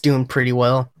Online, that's doing pretty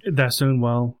well. That's doing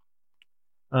well.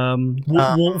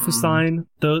 Wolfenstein,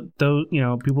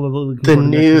 people are looking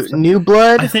the new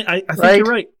Blood. I think you're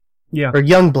right. Yeah, or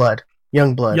Young Blood.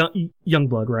 Young Blood,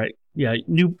 right? Yeah,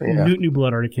 New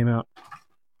Blood already came out.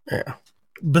 Yeah,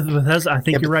 but Bethesda, I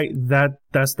think you're right.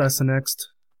 That's the next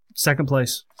second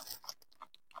place.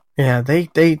 Yeah,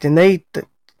 they've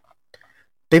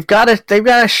got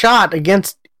a shot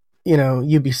against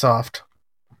Ubisoft.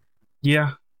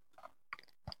 Yeah.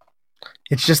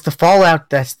 It's just the Fallout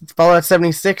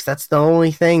 76. That's the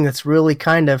only thing that's really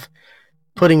kind of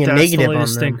putting a negative on them.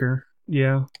 Stinker.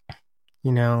 Yeah.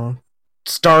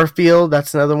 Starfield,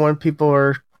 that's another one people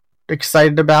are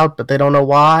excited about, but they don't know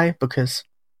why, because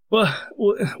well,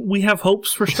 we have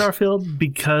hopes for Starfield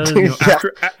because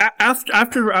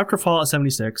after Fallout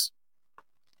 76,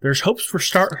 there's hopes for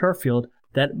Starfield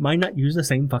that might not use the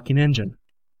same fucking engine.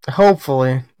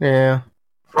 Hopefully, yeah.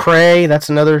 Prey, that's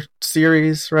another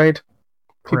series, right?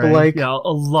 People like. Yeah,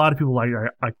 a lot of people like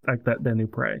that new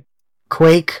Prey.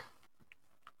 Quake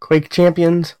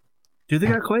Champions. Do they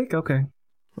got Quake? Okay.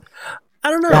 I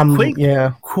don't know.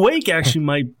 Quake actually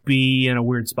might be in a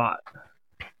weird spot.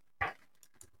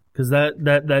 Because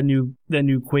that new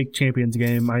Quake Champions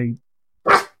game,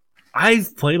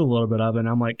 I've played a little bit of it, and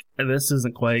I'm like, this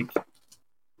isn't Quake.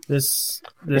 This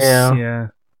yeah.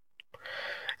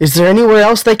 Is there anywhere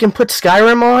else they can put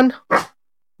Skyrim on?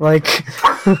 Like,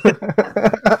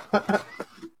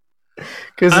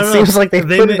 because it seems like they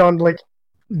put it on like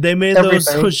they made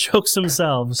those jokes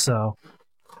themselves. So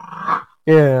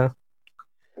yeah,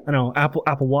 I know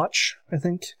Apple Watch, I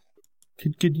think,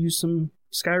 could use some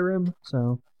Skyrim.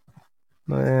 So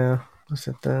yeah, what's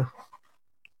it the?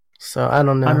 So I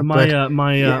don't know. Under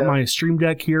my Stream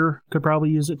Deck here could probably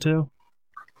use it too.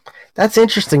 That's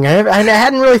interesting. I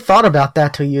hadn't really thought about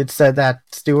that till you had said that,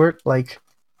 Stuart. Like,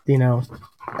 you know,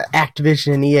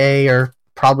 Activision and EA are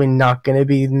probably not going to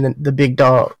be the big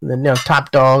dog,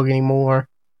 top dog anymore.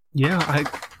 Yeah,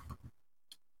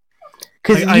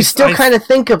 because you still kind of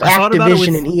think of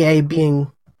Activision and EA being,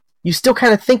 you still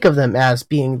kind of think of them as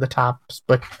being the tops,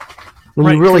 but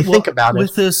when you really think about it,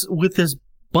 with this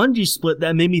Bungie split,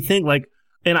 that made me think like.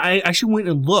 And I actually went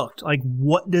and looked, like,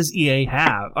 what does EA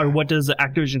have? Or what does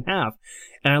Activision have?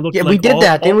 And I looked we did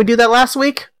that. Didn't we do that last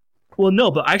week? Well,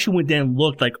 no, but I actually went down and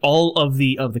looked, like, all of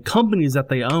the companies that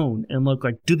they own and looked,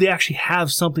 like, do they actually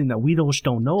have something that we just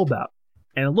don't know about?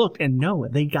 And I looked, and no,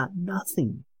 they got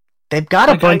nothing. They've got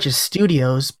a bunch of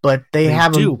studios, but they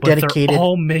have them dedicated. They're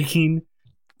all making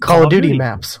Call of Duty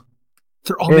maps.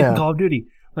 They're all making Call of Duty.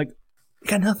 Like,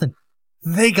 they got nothing.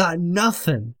 They got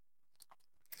nothing.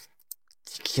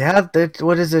 Yeah,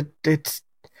 what is it? It's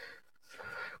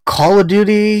Call of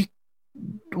Duty,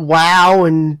 WoW,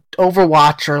 and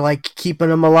Overwatch are like keeping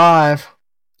them alive.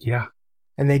 Yeah.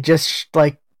 And they just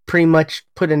like pretty much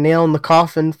put a nail in the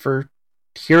coffin for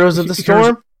Heroes of the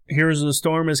Storm. Heroes of the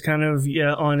Storm is kind of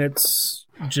on its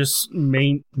just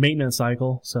maintenance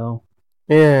cycle. So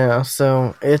yeah,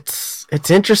 so it's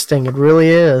interesting. It really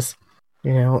is.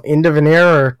 End of an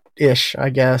era ish, I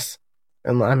guess.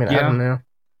 And I mean, I don't know.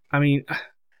 I mean,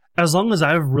 as long as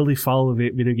I've really followed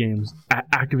video games,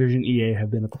 Activision, EA have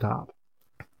been at the top.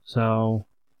 So,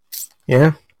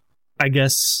 yeah, I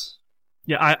guess,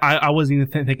 I wasn't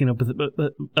even thinking of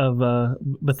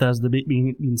Bethesda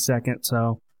being second.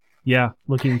 So, yeah,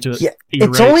 looking into it. Yeah,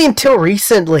 it's only until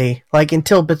recently, like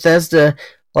until Bethesda,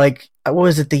 like what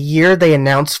was it, the year they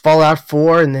announced Fallout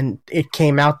 4, and then it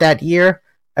came out that year.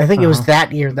 I think it was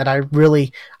that year that I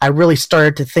really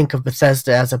started to think of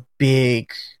Bethesda as a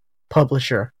big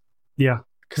publisher. Yeah,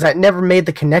 because I never made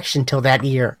the connection till that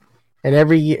year, and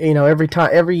every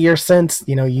year since,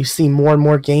 you see more and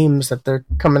more games that they're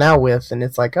coming out with, and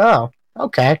it's like, oh,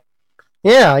 okay,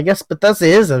 yeah, I guess Bethesda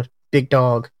is a big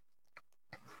dog.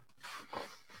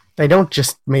 They don't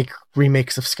just make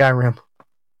remakes of Skyrim.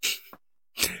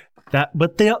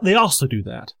 But they also do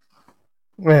that.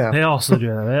 Yeah, they also do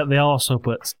that. They also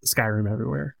put Skyrim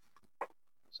everywhere.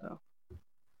 So,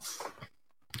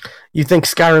 you think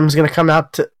Skyrim's going to come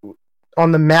out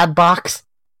on the Mad Box?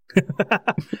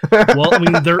 Well, I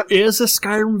mean, there is a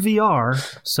Skyrim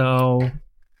VR, so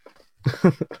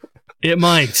it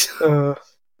might.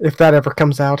 If that ever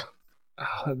comes out.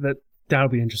 That'll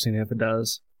be interesting if it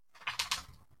does.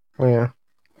 Yeah.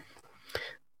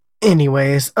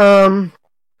 Anyways,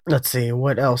 let's see,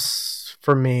 what else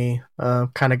for me?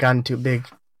 Kind of got into a big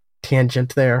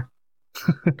tangent there.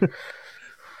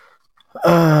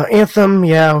 Anthem,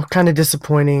 yeah, kind of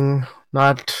disappointing.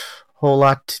 Not a whole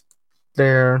lot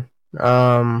there.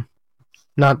 Not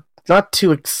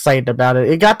too excited about it.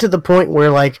 It got to the point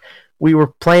where like we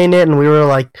were playing it and we were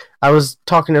like, I was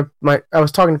talking to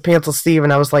Pencil Steve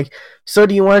and I was like, so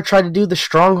do you want to try to do the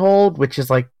Stronghold, which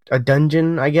is like a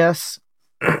dungeon, I guess?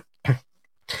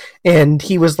 And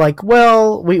he was like,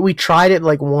 well, we tried it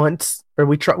like once, or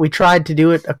we tried to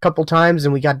do it a couple times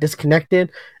and we got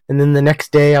disconnected. And then the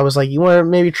next day I was like, you want to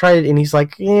maybe try it? And he's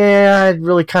like, yeah, I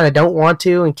really kind of don't want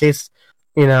to, in case,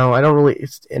 I don't really.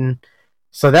 And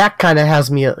so that kind of has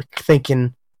me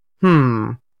thinking,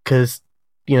 because,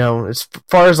 as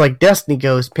far as like Destiny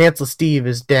goes, Pantsless Steve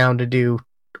is down to do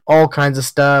all kinds of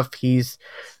stuff. He's,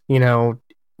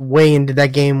 way into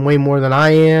that game way more than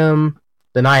I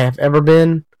have ever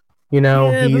been. He's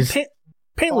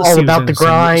all about the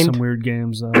grind. Some weird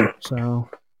games though, so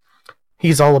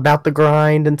he's all about the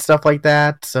grind and stuff like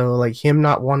that. So like him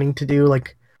not wanting to do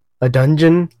like a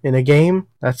dungeon in a game,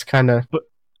 that's kind of.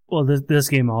 Well, this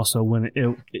game also wouldn't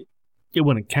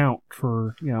count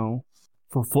for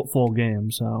for full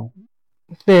game. So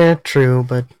yeah, true,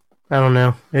 but I don't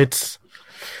know.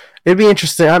 It'd be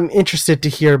interesting. I'm interested to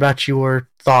hear about your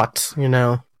thoughts.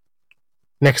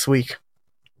 Next week.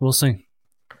 We'll see.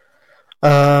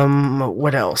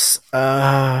 What else?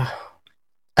 I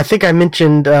think I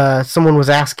mentioned someone was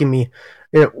asking me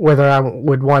whether I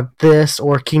would want this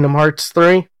or Kingdom Hearts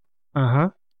 3.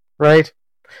 Right?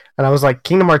 And I was like,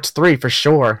 Kingdom Hearts 3 for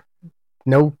sure.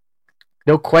 No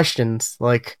questions.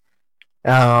 Like,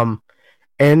 and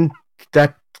and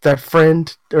that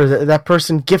friend or that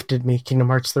person gifted me Kingdom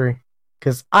Hearts 3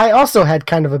 because I also had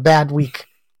kind of a bad week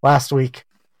last week.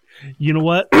 You know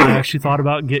what? I actually thought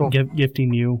about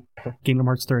gifting you Kingdom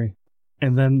Hearts 3,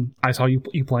 and then I saw you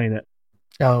playing it.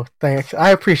 Oh, thanks.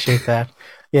 I appreciate that.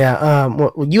 Yeah.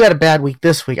 Well, you had a bad week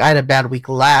this week. I had a bad week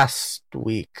last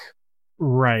week.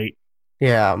 Right.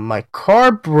 Yeah. My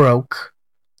car broke.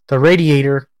 The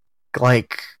radiator,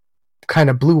 kind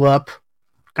of blew up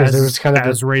because there was kind of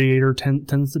as radiator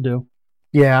tends to do.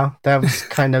 Yeah, that was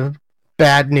kind of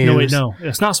bad news. No,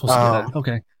 it's not supposed to do that.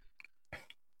 Okay.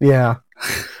 Yeah.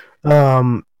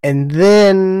 And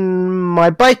then my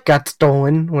bike got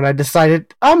stolen when I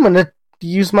decided I'm gonna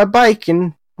use my bike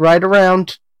and ride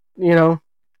around,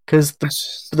 because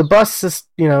the bus is,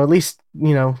 at least,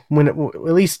 at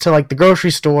least to like the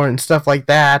grocery store and stuff like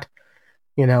that,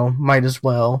 might as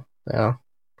well. Yeah.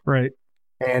 Right.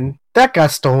 And that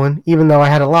got stolen, even though I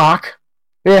had a lock.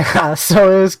 Yeah,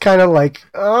 so it was kind of like,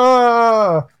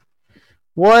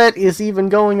 what is even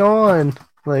going on?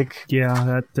 Like,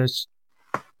 yeah, that's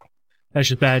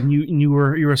just bad. And you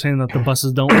were saying that the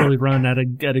buses don't really run at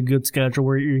a good schedule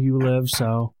where you live,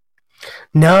 so.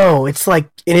 No, it's like,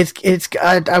 and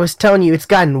I was telling you, it's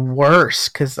gotten worse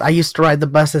because I used to ride the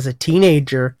bus as a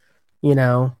teenager,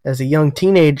 as a young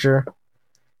teenager.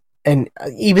 And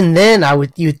even then,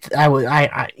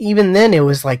 even then it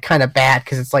was like kind of bad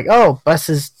because it's like, oh,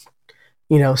 buses,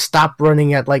 stop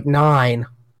running at like 9.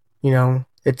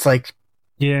 It's like,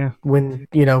 yeah, when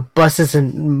buses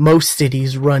in most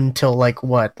cities run till like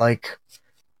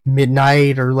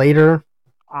midnight or later.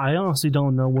 I honestly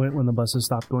don't know when the buses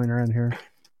stop going around here.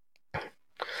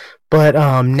 But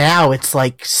now it's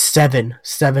like 7.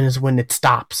 7 is when it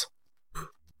stops.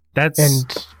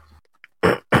 And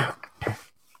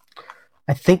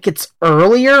I think it's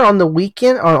earlier on the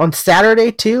weekend or on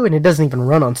Saturday too, and it doesn't even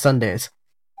run on Sundays.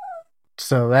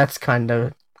 So that's kind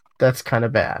of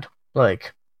bad.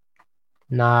 Like,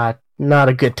 not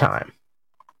a good time.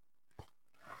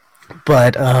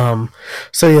 But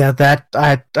so yeah, that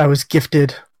I was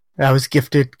gifted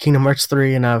Kingdom Hearts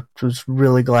 3, and I was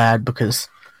really glad because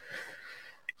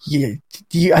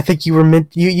I think you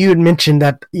had mentioned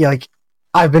that like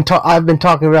I've been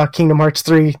talking about Kingdom Hearts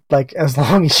 3 like as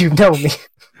long as you've known me.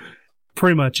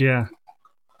 Pretty much, yeah.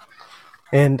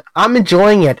 And I'm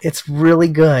enjoying it. It's really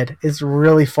good. It's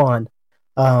really fun.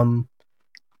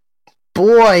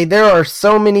 Boy, there are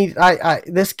so many.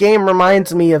 This game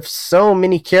reminds me of so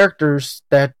many characters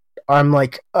that I'm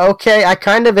like, okay, I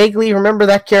kind of vaguely remember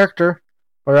that character,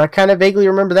 or I kind of vaguely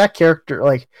remember that character.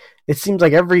 Like, it seems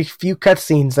like every few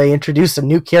cutscenes they introduce a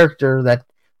new character that,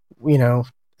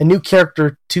 a new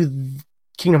character to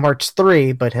Kingdom Hearts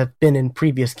 3, but have been in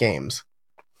previous games.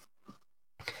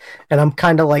 And I'm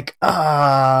kind of like,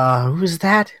 who's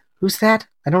that?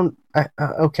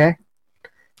 Okay.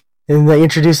 And they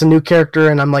introduce a new character,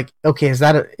 and I'm like, okay, is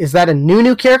that a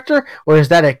new character, or is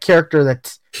that a character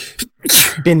that's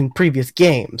been in previous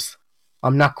games?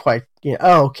 I'm not quite,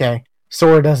 oh, okay.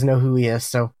 Sora doesn't know who he is,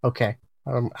 so okay.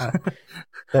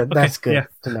 That's good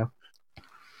to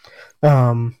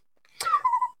know.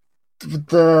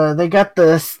 They got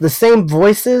the same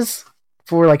voices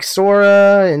for like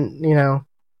Sora and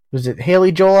was it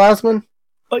Haley Joel Osment?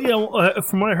 Oh yeah,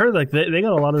 from what I heard, like they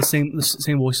got a lot of the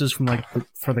same voices from like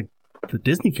for the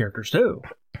Disney characters too.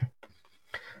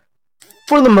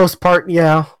 For the most part,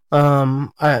 yeah.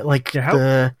 How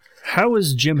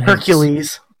is Jim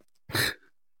Hercules? Hanks?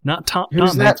 Not Tom.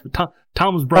 Who's Tom Hanks, but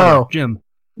Tom's brother, Jim.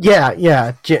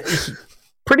 Yeah.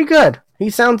 Pretty good. He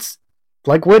sounds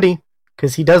like Woody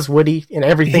because he does Woody in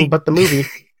everything but the movie.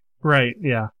 Right.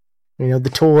 Yeah.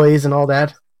 The toys and all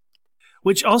that.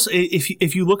 Which also,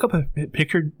 if you look up a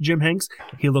picture of Jim Hanks,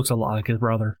 he looks a lot like his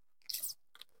brother.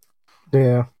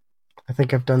 Yeah, I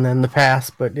think I've done that in the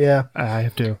past, but yeah, I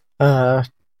have too.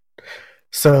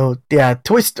 So yeah,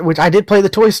 which I did play the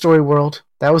Toy Story World.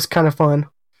 That was kind of fun.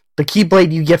 The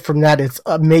Keyblade you get from that is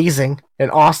amazing and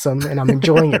awesome, and I'm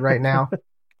enjoying it right now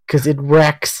because it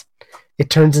wrecks. It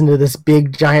turns into this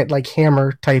big giant like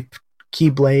hammer type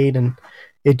Keyblade, and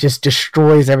it just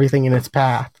destroys everything in its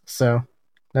path. So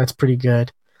that's pretty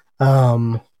good.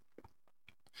 What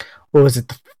was it?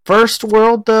 The first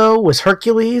world though was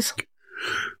Hercules,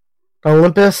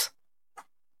 Olympus,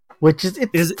 which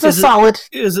is solid.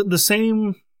 Is it the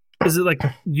same? Is it like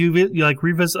you like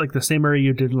revisit like the same area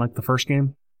you did in like the first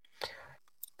game?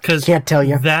 Because can't tell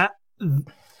you that.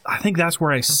 I think that's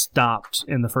where I stopped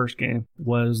in the first game.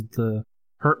 Was the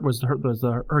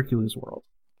Hercules world?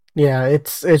 Yeah,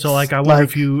 it's so like I wonder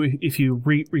if you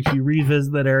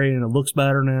revisit that area and it looks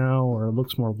better now, or it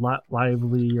looks more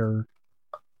lively, or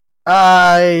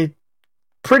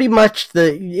pretty much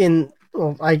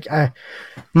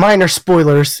minor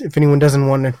spoilers if anyone doesn't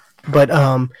want to, but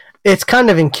it's kind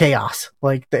of in chaos.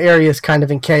 Like the area is kind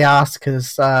of in chaos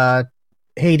because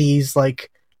Hades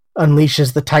like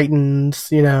unleashes the Titans,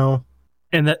 you know.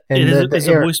 And that is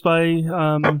it voiced by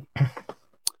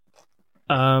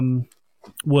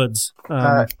Woods.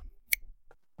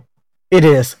 It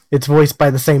is. It's voiced by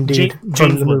the same dude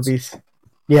from the Woods. movies.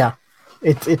 Yeah,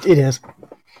 it is.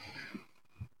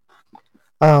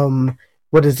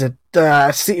 What is it?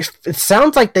 See, it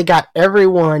sounds like they got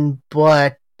everyone,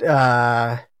 but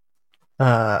was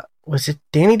it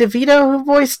Danny DeVito who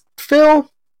voiced Phil?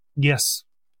 Yes.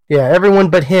 Yeah, everyone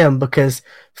but him, because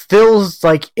Phil's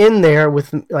like in there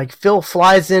with like Phil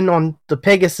flies in on the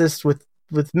Pegasus with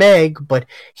Meg, but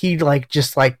he like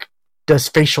just like does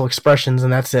facial expressions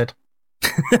and that's it.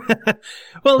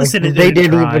 Well, like, listen, they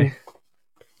didn't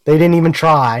even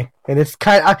try, and it's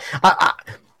kind of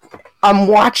I'm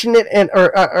watching it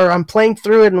or I'm playing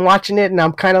through it and watching it, and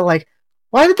I'm kind of like,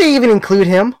 why did they even include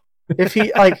him? If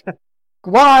he like,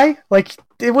 why? Like,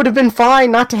 it would have been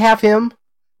fine not to have him.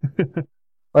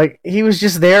 Like, he was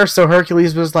just there, so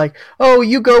Hercules was like, "Oh,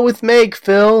 you go with Meg,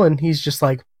 Phil," and he's just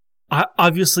like,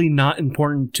 obviously not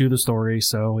important to the story,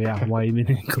 so yeah, why even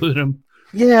include him?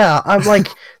 Yeah, I'm like,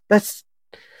 that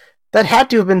had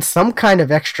to have been some kind of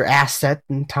extra asset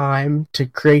and time to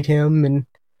create him, and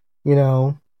you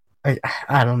know,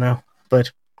 I don't know,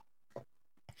 but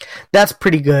that's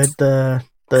pretty good. The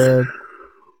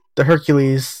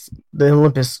Hercules, the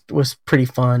Olympus was pretty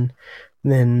fun.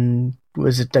 And then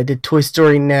I did Toy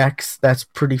Story next. That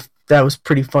was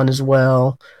pretty fun as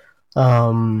well.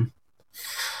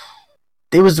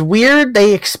 It was weird.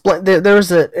 They there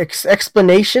was an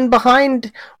explanation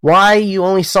behind why you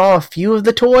only saw a few of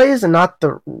the toys and not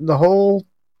the whole.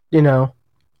 You know,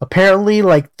 apparently,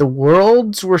 like the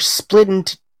worlds were split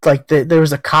into like there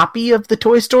was a copy of the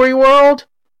Toy Story world,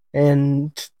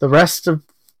 and the rest of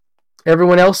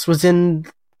everyone else was in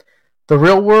the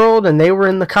real world, and they were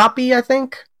in the copy. I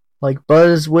think like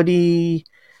Buzz, Woody,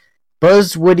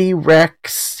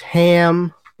 Rex,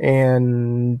 Ham,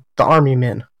 and the Army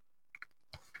Men.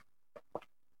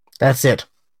 That's it.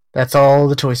 That's all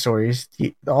the Toy Stories.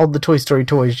 All the Toy Story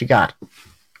toys you got.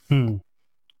 Oh,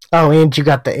 and you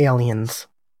got the aliens.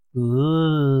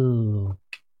 Ooh.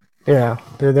 Yeah,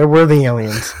 there were the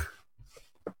aliens.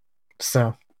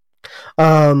 So,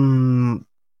 what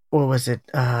was it?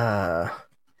 The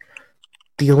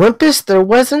Olympus. There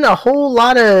wasn't a whole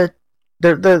lot of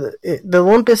the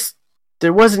Olympus.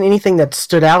 There wasn't anything that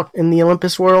stood out in the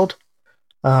Olympus world.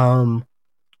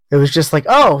 It was just like,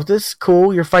 oh, this is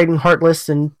cool. You're fighting Heartless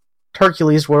in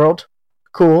Hercules world.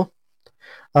 Cool.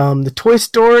 The Toy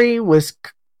Story was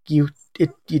you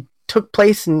took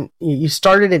place and you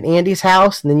started at Andy's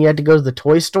house, and then you had to go to the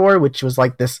toy store, which was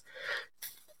like this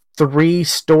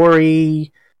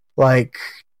 3-story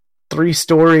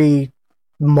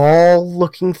mall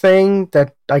looking thing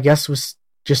that I guess was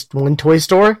just one toy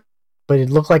store, but it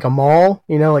looked like a mall,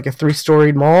 you know, like a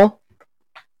 3-story mall.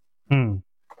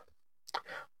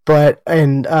 But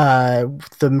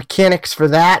the mechanics for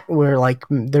that were like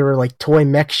there were like toy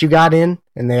mechs you got in,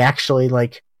 and they actually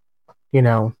like, you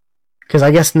know, because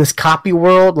I guess in this copy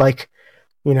world, like,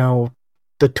 you know,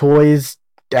 the toys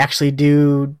actually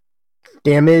do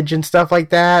damage and stuff like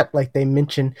that. Like they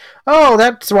mention, oh,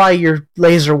 that's why your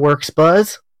laser works,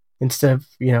 Buzz, instead of,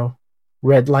 you know,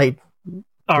 red light.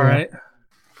 All right.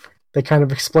 They kind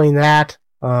of explain that,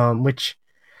 which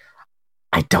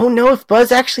I don't know if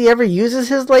Buzz actually ever uses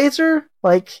his laser,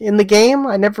 like, in the game.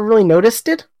 I never really noticed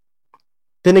it.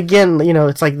 Then again, you know,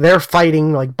 it's like they're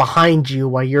fighting, like, behind you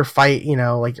while you're you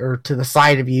know, like, or to the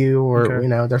side of you, or, okay, you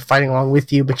know, they're fighting along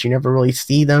with you, but you never really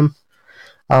see them.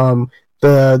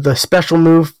 The special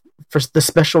move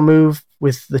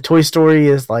with the Toy Story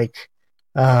is, like,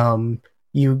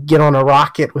 you get on a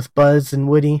rocket with Buzz and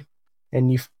Woody,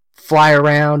 and you fly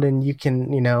around, and you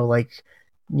can, you know, like,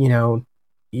 you know,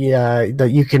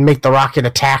 you can make the rocket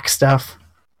attack stuff.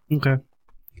 Okay.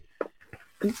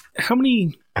 How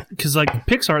many? Because like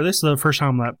Pixar, this is the first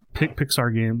time that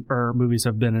Pixar game or movies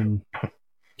have been in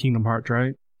Kingdom Hearts,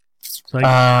 right? So, like,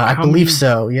 I believe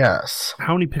so. Yes.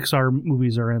 How many Pixar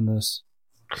movies are in this?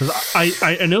 Because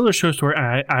I know the show story.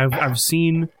 I've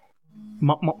seen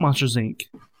Monsters Inc.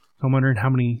 So I'm wondering how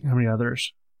many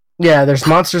others. Yeah, there's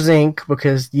Monsters Inc.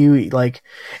 because you like,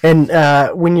 and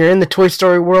when you're in the Toy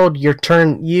Story world, you,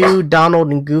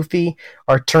 Donald, and Goofy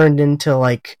are turned into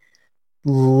like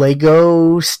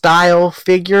Lego style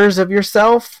figures of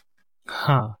yourself.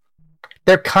 Huh.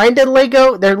 They're kind of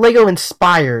Lego. They're Lego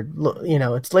inspired. You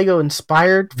know, it's Lego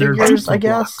inspired figures, I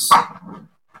guess.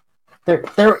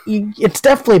 it's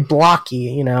definitely blocky,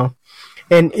 you know,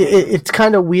 and it's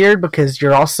kind of weird because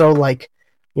you're also like,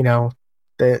 you know,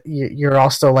 you're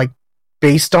also like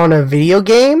based on a video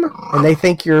game, and they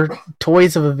think you're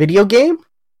toys of a video game.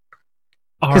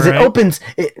 Because it opens,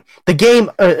 the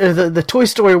game, the Toy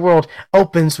Story world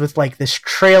opens with like this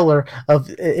trailer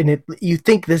of, and you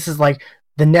think this is like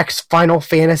the next Final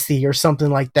Fantasy or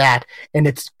something like that, and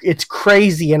it's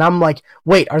crazy, and I'm like,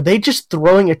 wait, are they just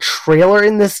throwing a trailer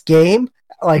in this game?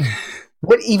 Like,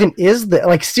 what even is that?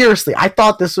 Like, seriously, I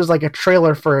thought this was like a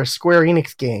trailer for a Square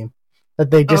Enix game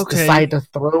that they just decided to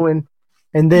throw in,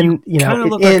 and then you know, kind of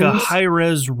look like a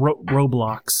high-res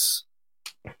Roblox.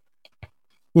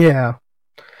 Yeah.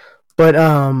 But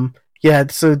yeah,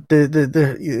 so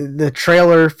the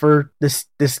trailer for this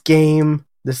game,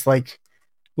 this like,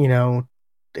 you know,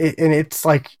 and it's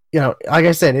like, you know, like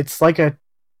I said, it's like a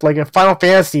Final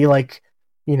Fantasy, like,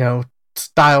 you know,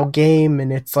 style game,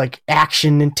 and it's like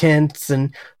action intense,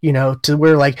 and you know, to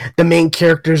where like the main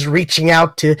character's reaching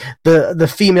out to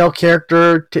the female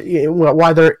character to,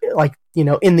 while they're like, you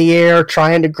know, in the air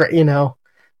trying to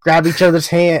grab each other's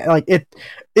hand, like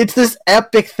it's this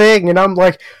epic thing, and I'm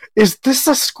like, is this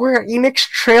a Square Enix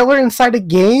trailer inside a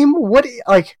game? What,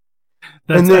 like?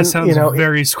 That sounds, you know,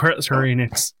 very Square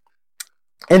Enix.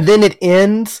 And then it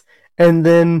ends, and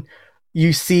then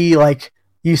you see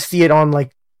it on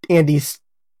like Andy's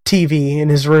TV in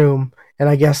his room, and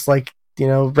I guess like, you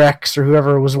know, Rex or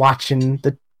whoever was watching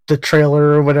the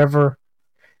trailer or whatever,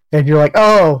 and you're like,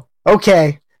 oh,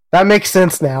 okay, that makes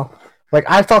sense now. Like,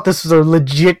 I thought this was a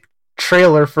legit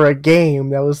trailer for a game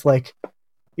that was like,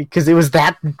 because it was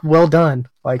that well done.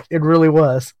 Like, it really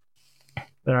was.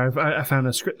 There, I found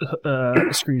a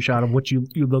screenshot of what you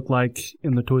look like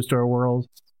in the Toy Story world.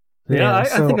 Yeah, I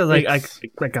think it was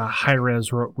like a high-res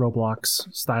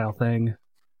Roblox style thing.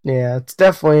 Yeah, it's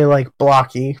definitely like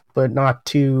blocky, but not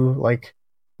too like,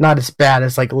 not as bad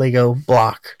as like Lego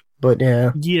Block. But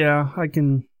yeah. Yeah,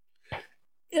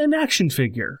 an action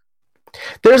figure.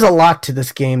 There's a lot to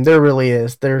this game. There really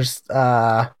is. There's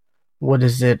what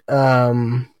is it?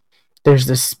 There's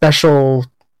this special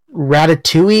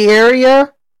Ratatouille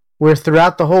area where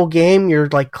throughout the whole game you're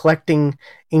like collecting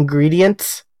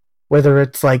ingredients, whether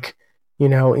it's like, you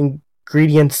know,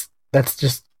 ingredients that's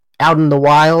just out in the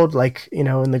wild, like, you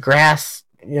know, in the grass,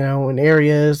 you know, in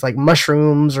areas like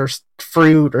mushrooms or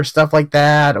fruit or stuff like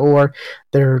that, or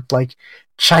they're like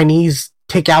Chinese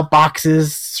takeout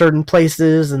boxes certain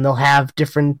places, and they'll have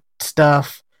different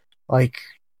stuff, like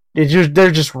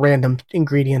they're just random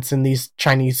ingredients in these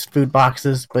Chinese food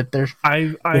boxes, but there's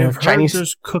I've heard Chinese...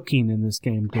 there's cooking in this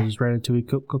game. Does Ratatouille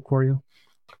cook for you?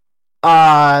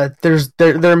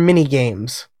 There are mini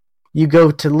games. You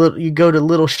go to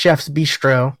Little Chef's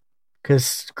Bistro because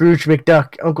Scrooge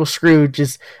McDuck, Uncle Scrooge,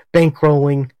 is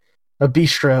bankrolling a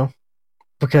bistro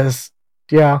because,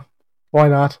 yeah, why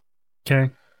not?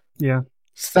 Okay, yeah.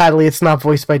 Sadly, it's not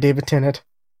voiced by David Tennant.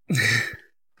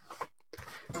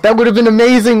 That would have been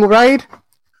amazing, right?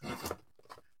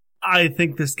 I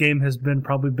think this game has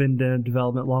probably been in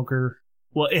development longer.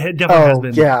 Well, it definitely has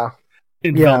been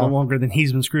in development longer than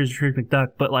he's been Scrooge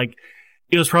McDuck, but like,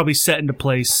 it was probably set into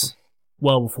place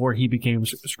well before he became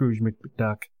Scrooge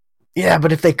McDuck. Yeah,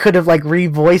 but if they could have like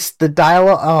revoiced the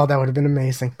dialogue, oh, that would have been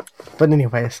amazing. But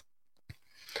anyways,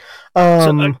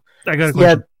 so I got a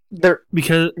question.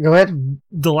 Because go ahead.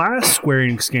 The last Square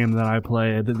Enix game that I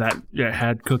played that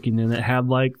had cooking in it had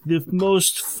like the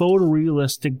most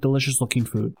photorealistic, delicious looking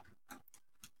food.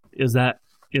 Is that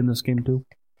in this game too?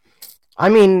 I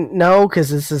mean, no, because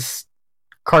this is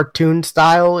cartoon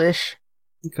style ish.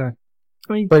 Okay,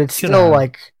 I mean, but it's still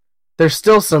like there's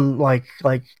still some like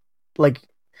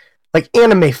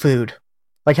anime food,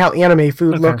 like how anime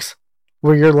food looks,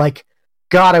 where you're like,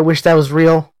 God, I wish that was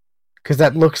real, because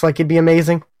that looks like it'd be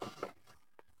amazing.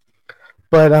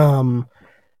 But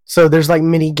so there's like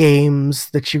mini games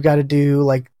that you got to do,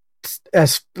 like,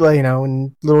 as you know,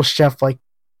 and Little Chef like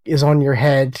is on your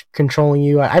head controlling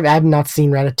you. I've not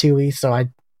seen Ratatouille, so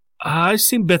I've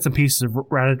seen bits and pieces of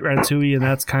Ratatouille, and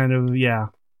that's kind of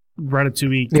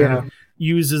Ratatouille kind of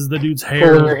uses the dude's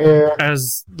hair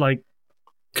as like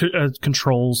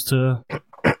controls to.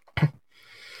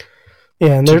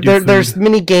 Yeah, and there's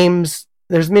mini games.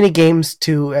 There's mini games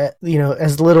to you know,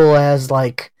 as little as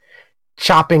like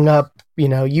chopping up, you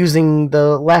know, using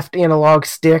the left analog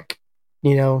stick,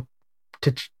 you know,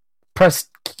 to press,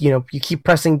 you know, you keep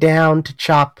pressing down to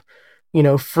chop, you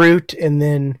know, fruit, and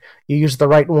then you use the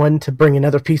right one to bring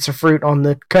another piece of fruit on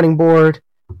the cutting board,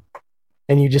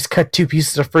 and you just cut 2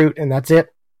 pieces of fruit, and that's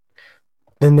it.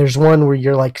 Then there's one where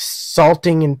you're like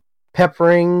salting and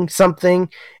peppering something,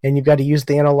 and you've got to use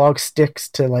the analog sticks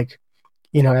to like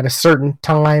at a certain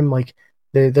time, like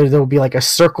there'll be like a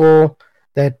circle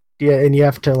that, yeah, and you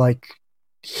have to like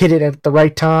hit it at the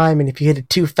right time, and if you hit it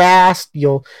too fast,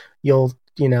 you'll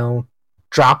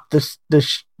drop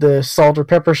the salt or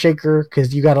pepper shaker,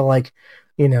 because you gotta like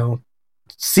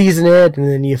season it, and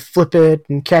then you flip it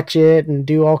and catch it and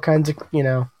do all kinds of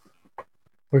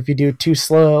or if you do it too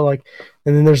slow, like,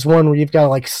 and then there's one where you've got to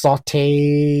like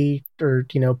saute or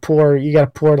you got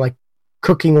to pour like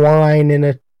cooking wine in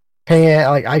a pan.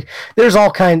 Like there's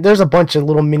a bunch of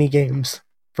little mini games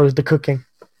for the cooking.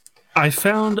 I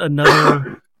found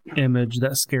another image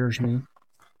that scares me.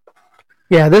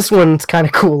 Yeah, this one's kind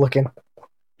of cool looking.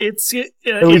 It's the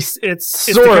characters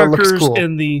cool.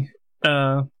 in the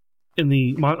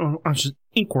Monsters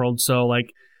Inc. world, so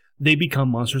like they become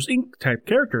Monsters Inc. type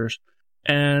characters.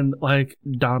 And, like,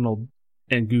 Donald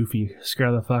and Goofy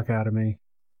scare the fuck out of me.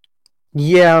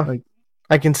 Yeah, like,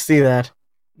 I can see that.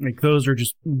 Like, those are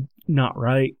just not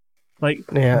right. Like,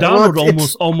 yeah. Donald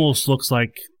almost looks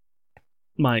like,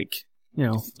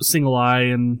 single eye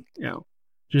and,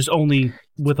 just only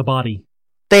with a body.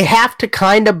 They have to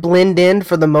kind of blend in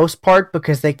for the most part,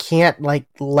 because they can't, like,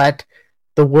 let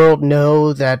the world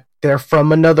know that they're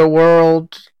from another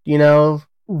world,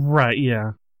 Right,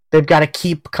 yeah. They've got to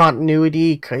keep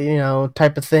continuity,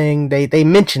 type of thing. They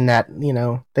mention that,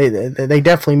 they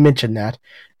definitely mention that.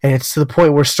 And it's to the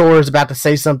point where Sora's about to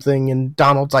say something and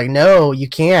Donald's like, no, you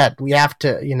can't. We have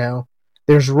to,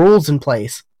 there's rules in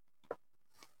place.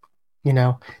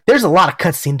 There's a lot of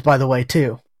cutscenes, by the way,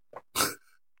 too.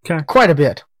 Okay. Quite a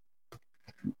bit.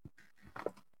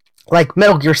 Like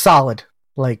Metal Gear Solid,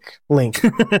 like Link.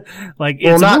 Like,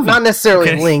 it's not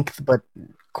necessarily length, but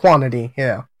quantity,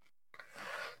 yeah.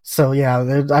 So yeah,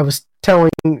 I was telling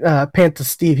Panther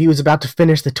Steve he was about to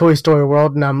finish the Toy Story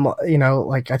World, and I'm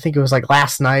like I think it was like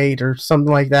last night or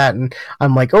something like that, and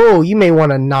I'm like, oh, you may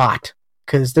want to not,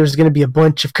 because there's going to be a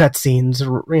bunch of cutscenes,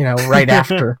 right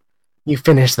after you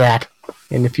finish that,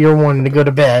 and if you're wanting to go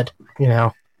to bed, Yeah.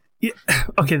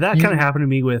 Okay, that kind of happened to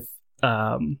me with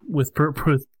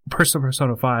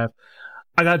Persona 5.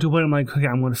 I got to a point I'm like, okay,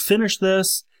 I'm going to finish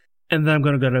this, and then I'm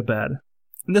going to go to bed.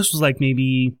 And this was like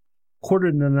maybe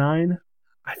 8:45.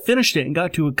 I finished it and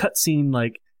got to a cutscene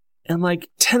and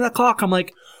 10 o'clock. I'm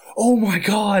like, oh my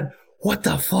god, what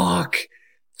the fuck?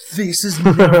 This has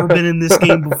never been in this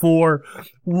game before.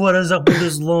 What is up with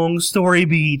this long story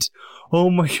beat?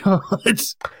 Oh my god.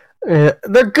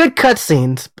 They're good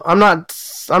cutscenes. I'm not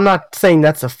saying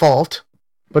that's a fault,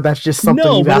 but that's just something.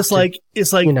 No, but it's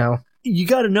like you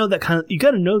got to know you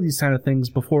got to know these kind of things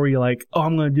before you're like, oh,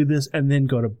 I'm going to do this and then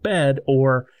go to bed,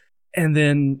 and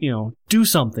then, do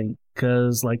something,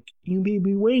 because, you may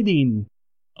be waiting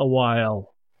a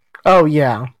while. Oh,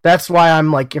 yeah. That's why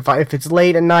I'm like, if it's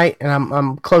late at night and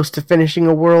I'm close to finishing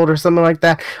a world or something like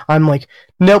that, I'm like,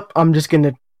 nope, I'm just going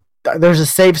to, there's a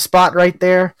save spot right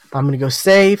there. I'm going to go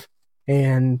save,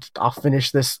 and I'll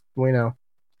finish this,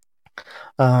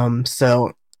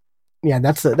 So, yeah,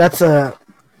 that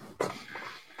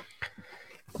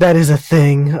is a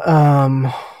thing.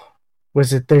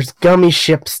 There's gummy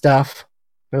ship stuff.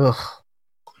 Ugh.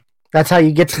 That's how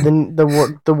you get to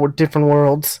the different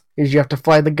worlds, is you have to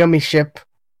fly the gummy ship.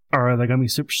 Are the gummy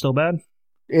ships still bad?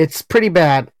 It's pretty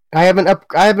bad. I haven't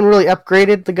really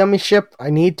upgraded the gummy ship. I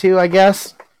need to, I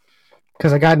guess,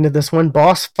 because I got into this one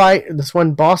boss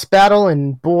battle,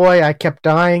 and boy, I kept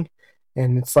dying.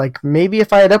 And it's like, maybe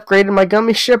if I had upgraded my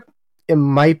gummy ship, it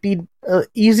might be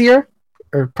easier,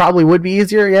 or probably would be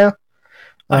easier, yeah.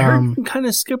 I heard you can kind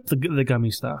of skip the gummy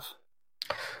stuff.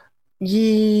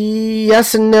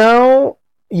 Yes and no.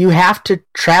 You have to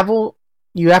travel.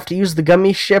 You have to use the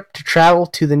gummy ship to travel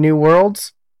to the new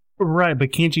worlds. Right,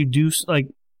 but can't you do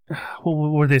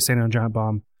what are they saying on Giant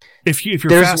Bomb? If you're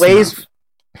there's fast ways. enough.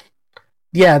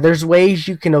 Yeah, there's ways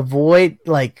you can avoid.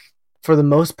 For the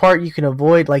most part, you can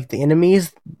avoid the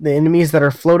enemies that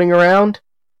are floating around.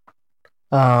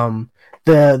 The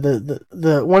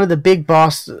one of the big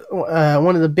bosses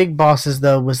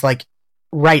though was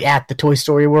right at the Toy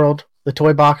Story world, the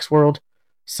Toy Box world.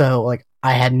 So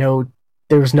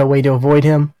there was no way to avoid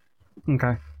him.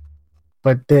 Okay.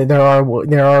 But there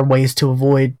are ways to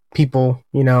avoid people,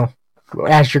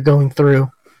 as you're going through.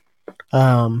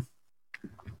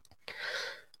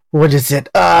 What is it?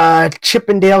 Chip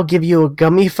and Dale give you a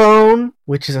gummy phone,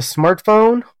 which is a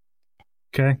smartphone.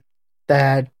 Okay.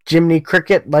 That Jiminy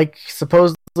Cricket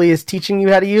supposedly is teaching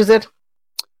you how to use it.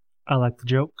 I like the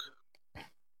joke.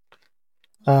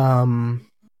 The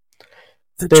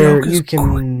joke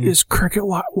is Cricket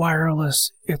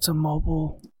wireless. It's a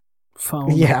mobile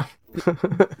phone. Yeah.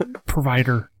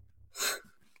 Provider.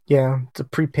 Yeah, it's a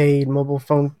prepaid mobile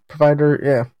phone provider.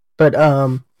 Yeah,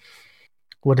 But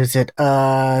what is it?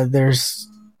 There's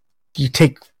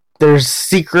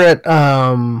secret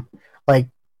like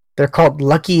they're called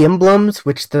lucky emblems,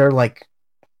 which they're like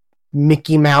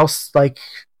Mickey Mouse, like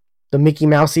the Mickey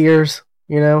Mouse ears,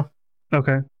 you know?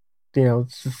 Okay. You know,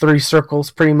 the three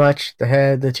circles pretty much, the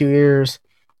head, the two ears.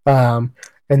 And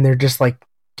they're just like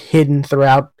hidden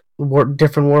throughout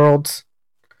different worlds.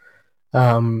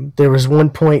 There was one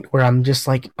point where I'm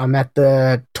at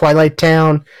the Twilight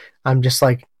Town. I'm just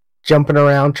like jumping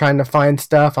around trying to find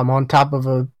stuff. I'm on top of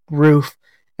a roof,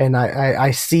 and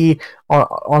I see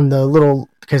on the little,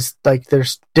 because like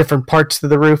there's different parts to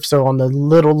the roof. So on the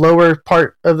little lower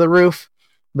part of the roof,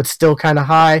 but still kind of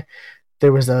high,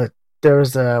 there was a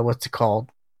what's it called?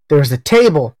 There was a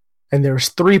table, and there was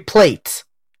three plates,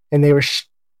 and they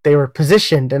were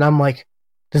positioned, and I'm like,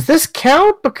 does this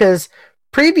count? Because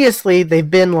previously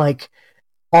they've been like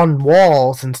on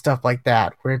walls and stuff like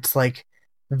that, where it's like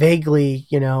vaguely,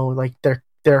 like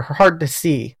they're hard to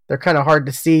see. They're kind of hard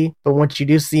to see, but once you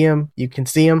do see them, you can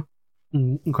see them.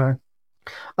 Okay.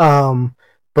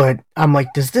 But I'm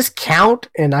like, does this count?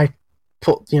 And I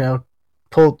pull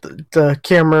the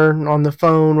camera on the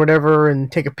phone, whatever, and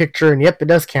take a picture, and yep, it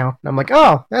does count. And I'm like,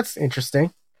 oh, that's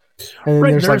interesting. And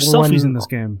then there's like selfies in this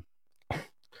game.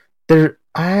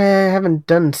 I haven't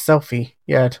done selfie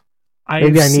yet.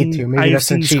 Maybe I need to. Maybe I've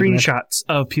seen screenshots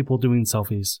of people doing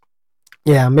selfies.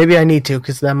 Yeah, maybe I need to,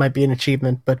 because that might be an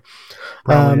achievement. But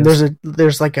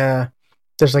there's like a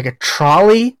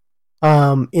trolley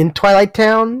in Twilight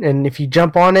Town, and if you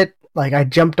jump on it, like I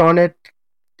jumped on it,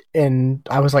 and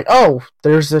I was like, oh,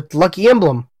 there's a lucky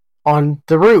emblem on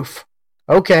the roof.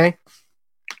 Okay,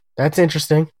 that's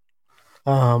interesting.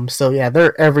 So yeah,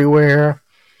 they're everywhere.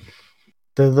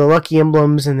 The lucky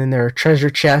emblems, and then there are treasure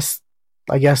chests.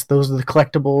 I guess those are the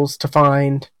collectibles to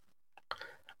find.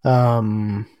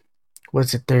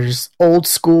 What's it? There's old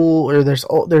school, or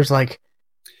there's like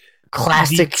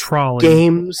classic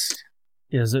games.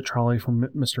 Is it Trolley from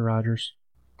Mr. Rogers?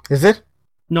 Is it?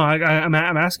 No, I'm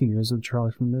asking you. Is it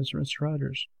Trolley from Mr.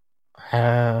 Rogers?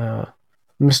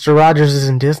 Mr. Rogers is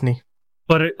in Disney.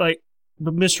 But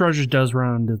Mr. Rogers does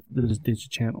run on the Disney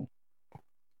Channel.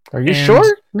 Are you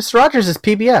sure? Mr. Rogers is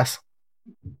PBS.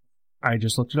 I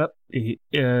just looked it up.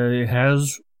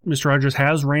 Mr. Rogers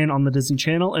has ran on the Disney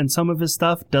Channel, and some of his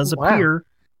stuff does appear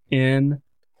in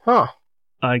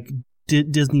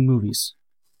Disney movies.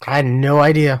 I had no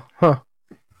idea.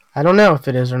 I don't know if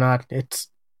it is or not.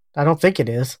 I don't think it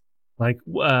is.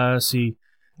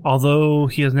 Although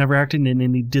he has never acted in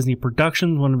any Disney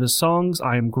productions, one of his songs,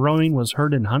 I Am Growing, was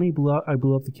heard in Honey, I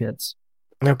Blew Up the Kids.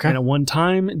 Okay. And at one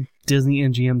time, Disney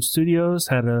MGM Studios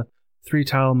had a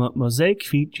 3-tile mosaic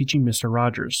featuring Mr.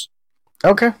 Rogers.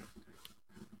 Okay.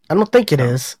 I don't think it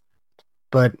is.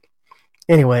 But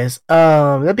anyways,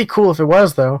 that'd be cool if it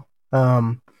was, though.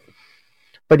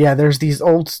 But yeah, there's these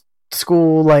old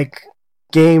school like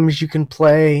games you can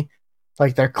play.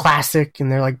 Like they're classic,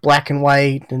 and they're like black and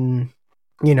white, and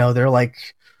they're like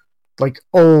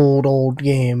old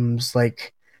games,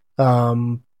 like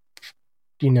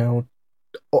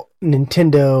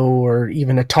Nintendo or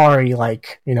even Atari,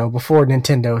 like before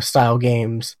Nintendo style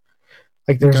games.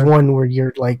 Like there's one where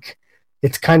you're like,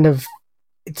 it's kind of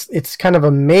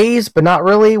a maze, but not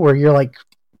really, where you're like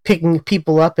picking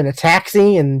people up in a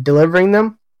taxi and delivering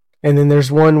them. And then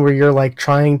there's one where you're like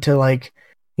trying to like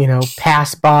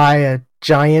pass by a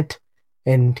giant,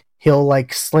 and he'll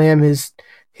like slam his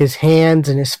hands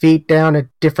and his feet down at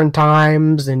different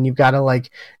times, and you've got to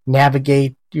like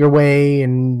navigate your way,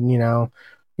 and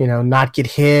not get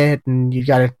hit, and you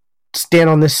got to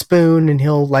stand on this spoon, and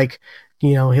he'll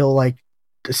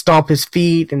stomp his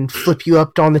feet and flip you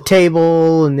up on the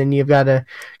table, and then you've got to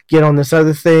get on this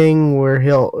other thing where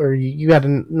you got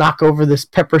to knock over this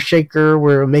pepper shaker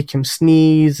where it'll make him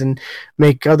sneeze and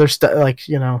make other stuff, like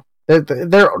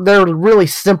they're really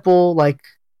simple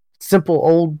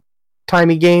old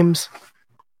timey games.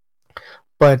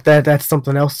 But that's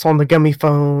something else on the gummy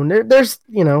phone. There's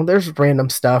random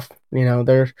stuff.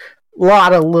 There's a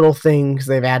lot of little things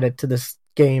they've added to this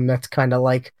game that's kind of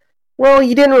like, well,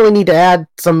 you didn't really need to add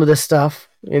some of this stuff,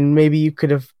 and maybe you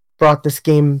could have brought this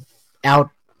game out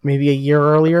maybe a year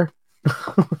earlier.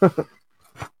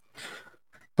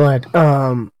 But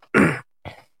I've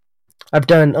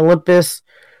done Olympus,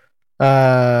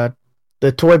 the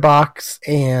toy box,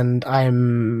 and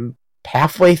I'm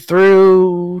halfway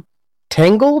through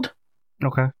Tangled.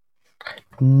 Okay.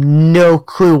 No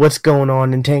clue what's going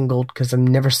on in Tangled, because I've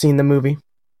never seen the movie.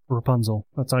 Rapunzel.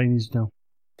 That's all you need to know.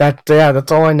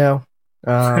 That's all I know.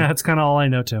 That's kind of all I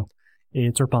know too.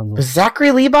 It's Rapunzel. Was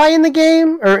Zachary Levi in the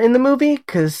game or in the movie?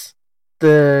 Because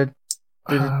the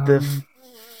The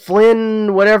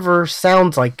Flynn whatever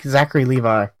sounds like Zachary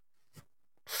Levi.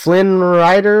 Flynn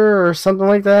Rider or something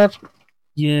like that?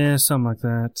 Yeah, something like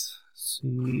that. Let's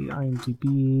see,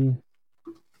 IMDb.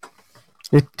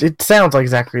 It sounds like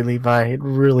Zachary Levi. It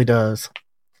really does.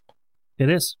 It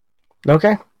is.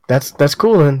 Okay. That's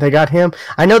cool then. They got him.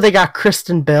 I know they got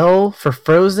Kristen Bell for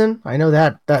Frozen. I know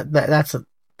that's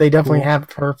they definitely have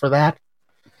her for that.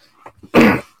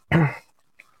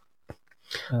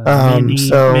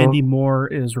 Mandy Moore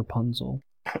is Rapunzel.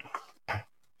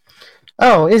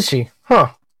 Oh, is she?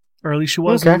 Huh. Or at least she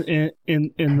was in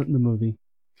the movie.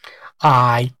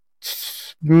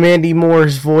 Mandy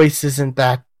Moore's voice isn't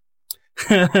that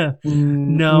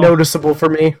noticeable for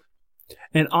me.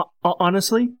 And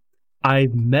honestly, I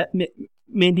met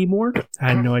Mandy Moore. I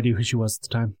had no idea who she was at the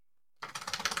time.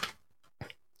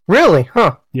 Really?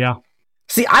 Huh. Yeah.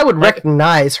 See, I would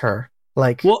recognize her.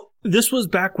 Well, this was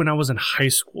back when I was in high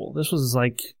school. This was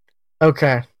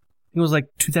okay. It was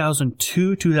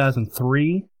 2002,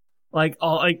 2003. I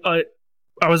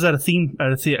was at a theme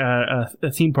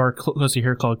park close to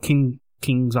here called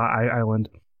Kings Island,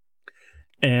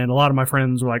 and a lot of my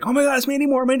friends were like, "Oh my God, it's Mandy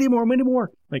Moore, Mandy Moore, Mandy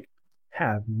Moore!"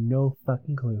 Have no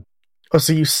fucking clue. Oh,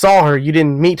 so you saw her? You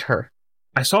didn't meet her?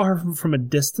 I saw her from a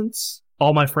distance.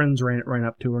 All my friends ran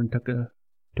up to her and took a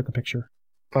picture.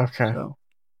 Okay. So.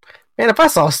 Man, if I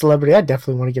saw a celebrity, I'd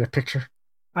definitely want to get a picture.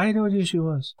 I had no idea who she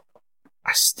was.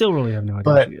 I still really have no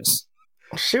idea who she is.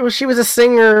 She was a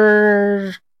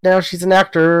singer. Now she's an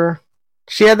actor.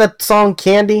 She had that song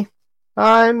Candy.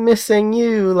 I'm missing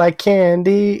you like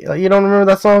candy. You don't remember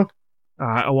that song?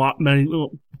 Part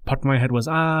of my head was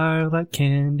I like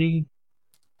candy.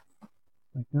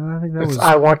 No, I think that was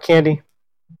I want candy.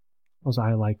 Was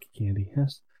I like candy?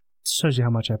 Yes, it shows you how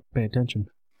much I pay attention.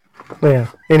 Yeah.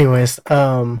 Anyways,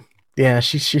 yeah,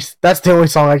 she's that's the only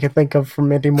song I can think of from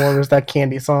Mandy Moore is that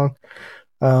Candy song.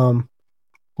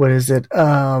 What is it?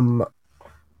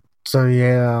 So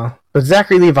yeah, but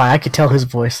Zachary Levi, I could tell his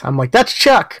voice. I'm like, that's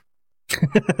Chuck.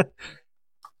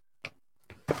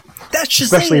 That's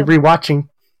just especially rewatching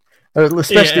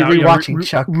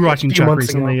Chuck. Rewatching Chuck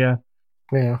recently, yeah.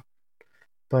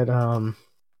 But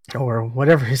or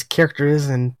whatever his character is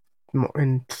in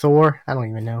Thor, I don't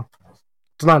even know.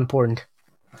 It's not important.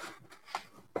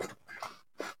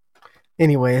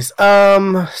 Anyways,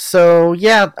 so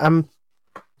yeah, I'm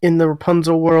in the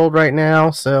Rapunzel world right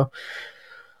now. So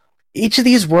each of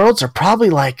these worlds are probably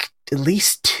at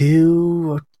least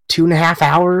 2.5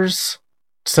 hours.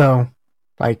 So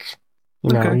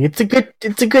it's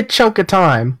a good chunk of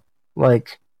time.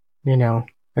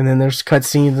 And then there's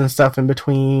cutscenes and stuff in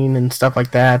between and stuff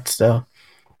like that. So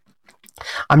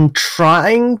I'm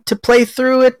trying to play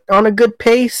through it on a good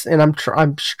pace, and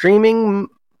I'm streaming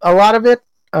a lot of it.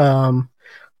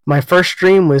 My first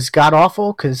stream was god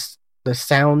awful because the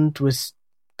sound was,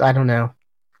 I don't know,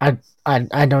 I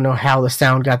don't know how the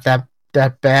sound got that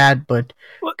bad, but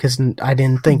because I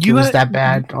didn't think it was that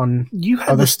bad on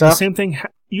other stuff.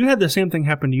 You had the same thing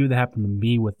happen to you that happened to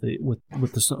me with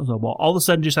the snowball. All of a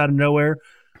sudden, just out of nowhere,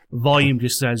 volume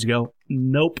just decides to go,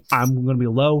 nope, I'm going to be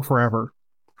low forever.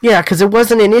 Yeah, because it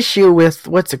wasn't an issue with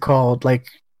what's it called,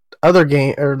 other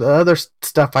game or the other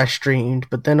stuff I streamed,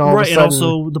 but then all of a sudden, and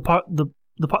also the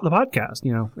podcast,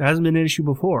 it hasn't been an issue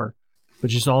before,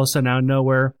 but just all of a sudden out of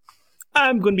nowhere,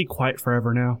 I'm going to be quiet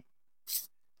forever now.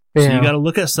 Yeah. So you got to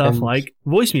look at stuff like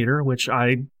Voice Meter, which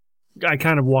I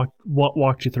kind of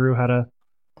walked you through how to.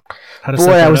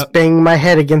 Boy, I was banging my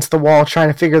head against the wall trying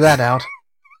to figure that out.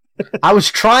 I was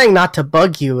trying not to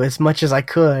bug you as much as I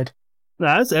could.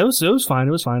 It was fine.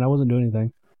 It was fine. I wasn't doing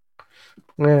anything.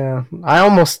 Yeah,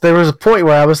 there was a point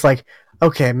where I was like,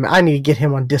 okay, I need to get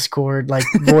him on Discord,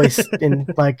 voice,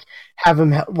 and have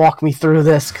him walk me through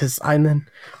this,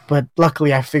 but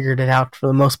luckily I figured it out for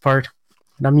the most part,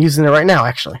 and I'm using it right now,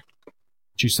 actually.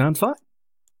 You sound fine.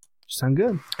 You sound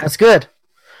good. That's good.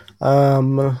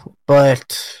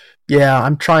 But yeah,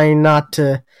 I'm trying not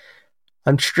to.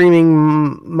 I'm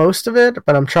streaming most of it,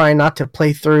 but I'm trying not to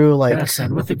play through Yes,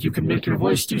 and with it, you can make your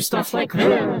voice do stuff like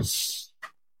this.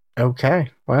 Okay,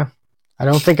 well, I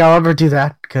don't think I'll ever do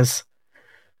that because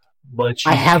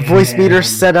I have Voice Meter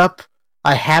set up.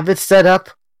 I have it set up,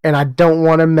 and I don't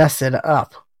want to mess it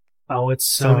up. Oh, it's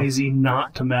so easy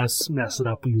not to mess it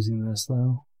up using this,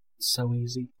 though. It's so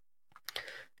easy.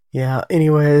 Yeah.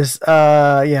 Anyways,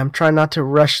 I'm trying not to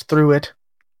rush through it,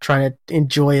 trying to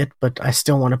enjoy it, but I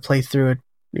still want to play through it,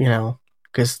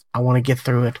 because I want to get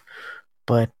through it.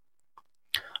 But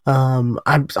I'm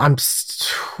trying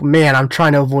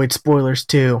to avoid spoilers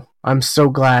too. I'm so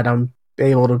glad I'm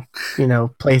able to,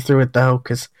 play through it though,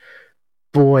 because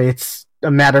boy,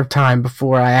 a matter of time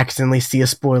before I accidentally see a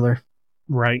spoiler.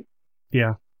 Right.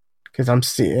 Yeah. Because I'm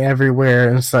seeing everywhere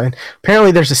inside.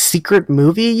 Apparently, there's a secret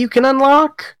movie you can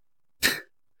unlock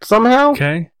somehow.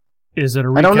 Okay. Is it a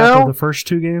recap of the first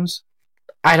 2 games?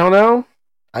 I don't know.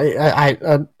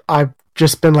 I've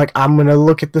just been like, I'm gonna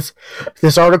look at this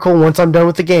article once I'm done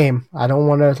with the game. I don't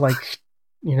want to don't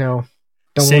want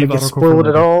to get spoiled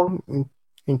at all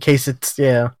in case it's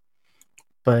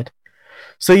But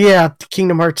so yeah,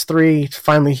 Kingdom Hearts 3 is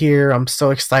finally here. I'm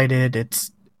so excited.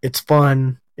 It's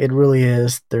fun. It really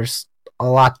is. There's a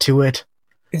lot to it.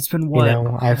 It's been what?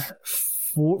 I've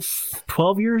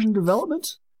 12 years in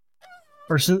development?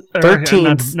 Or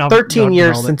 13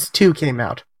 years since 2 came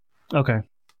out. Okay.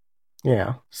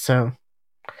 Yeah. So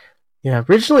yeah,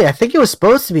 originally I think it was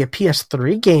supposed to be a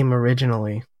PS3 game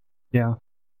originally. Yeah.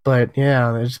 But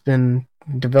yeah, there's been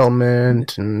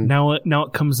development and now it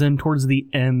comes in towards the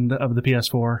end of the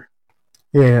PS4.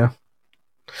 Yeah.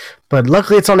 But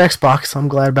luckily it's on Xbox. I'm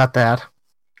glad about that.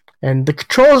 And the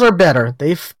controls are better.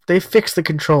 They fixed the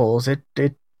controls. It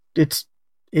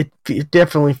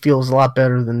definitely feels a lot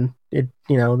better than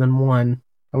than 1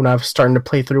 when I was starting to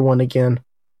play through 1 again.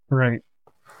 Right.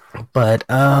 But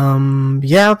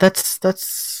yeah,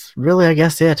 that's really I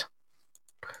guess it.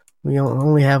 We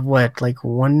only have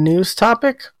one news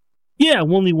topic? Yeah,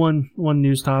 only one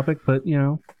news topic, but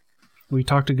we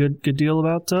talked a good deal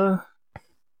about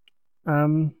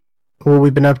what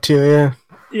we've been up to, yeah.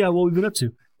 Yeah, what we've been up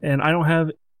to. And I don't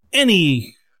have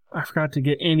any I forgot to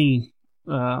get any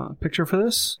picture for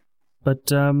this, but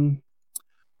so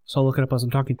I'll look it up as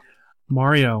I'm talking.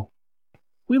 Mario.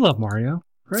 We love Mario,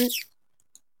 right?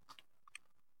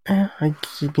 I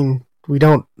mean,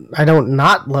 I don't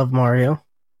not love Mario.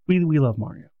 We love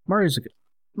Mario. Mario's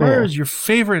your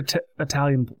favorite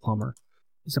Italian plumber.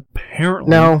 Is apparently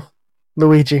no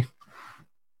Luigi.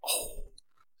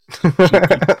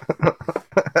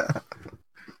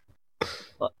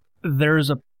 There's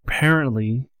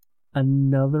apparently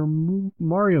another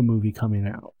Mario movie coming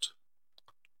out.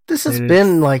 This has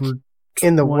been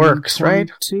in the works,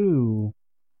 right?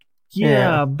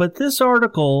 Yeah, but this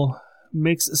article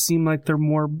makes it seem like there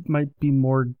might be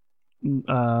more.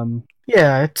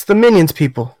 Yeah, it's the Minions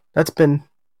people. That's been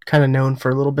kind of known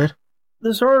for a little bit.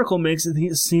 This article makes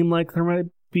it seem like there might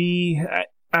be,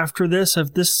 after this,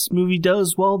 if this movie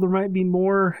does well, there might be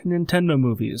more Nintendo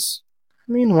movies.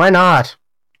 I mean, why not?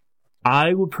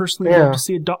 I would personally love to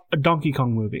see a Donkey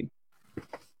Kong movie.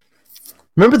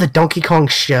 Remember the Donkey Kong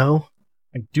show?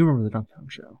 I do remember the Donkey Kong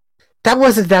show. That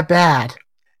wasn't that bad.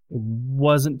 It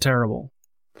wasn't terrible.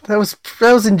 That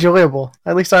was enjoyable.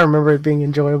 At least I remember it being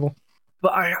enjoyable.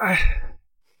 But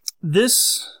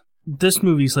this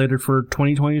movie slated for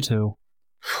 2022.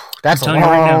 That's a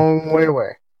long way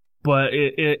away. But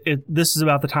this is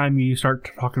about the time you start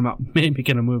talking about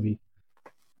making a movie.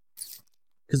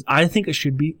 Because I think it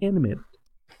should be animated.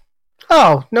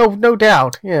 Oh, no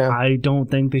doubt. Yeah. I don't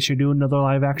think they should do another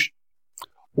live action.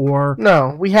 Or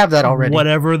no, we have that already.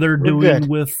 Whatever they're doing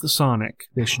with Sonic,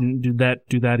 they shouldn't do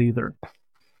that either.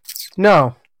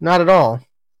 No, not at all.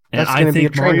 And I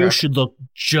think Mario should look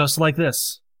just like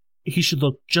this. He should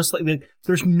look just like that.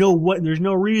 There's no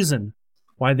reason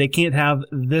why they can't have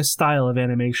this style of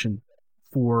animation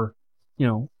for,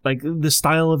 the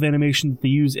style of animation that they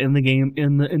use in the game,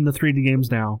 in the 3D games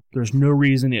now. There's no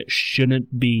reason it shouldn't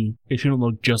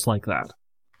look just like that.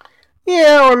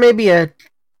 Yeah, or maybe I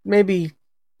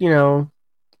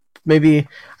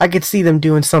could see them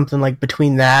doing something like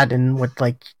between that and what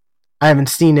I haven't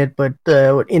seen it, but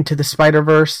Into the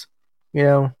Spider-Verse,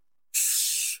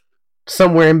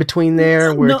 somewhere in between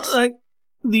there. Where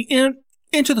the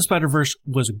Into the Spider-Verse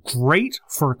was great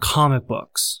for comic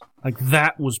books.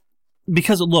 That was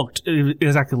because it looked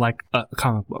exactly like a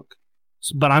comic book.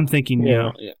 But I'm thinking,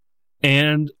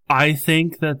 and I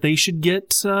think that they should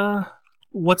get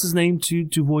what's his name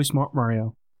to voice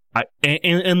Mario,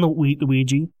 and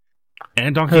Luigi,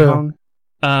 and Donkey Kong,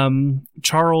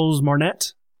 Charles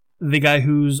Martinet. The guy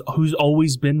who's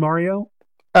always been Mario.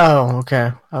 Oh,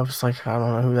 okay. I was like, I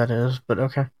don't know who that is, but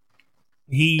okay.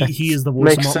 He is the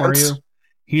voice of Mario.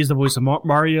 He is the voice of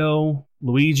Mario,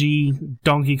 Luigi,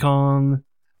 Donkey Kong,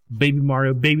 Baby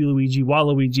Mario, Baby Luigi,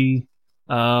 Waluigi,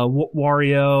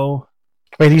 Wario.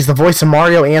 Wait, he's the voice of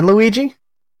Mario and Luigi?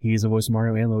 He's the voice of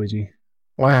Mario and Luigi.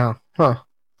 Wow. Huh.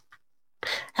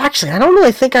 Actually, I don't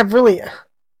really think I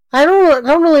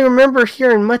don't really remember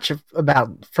hearing much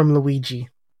from Luigi.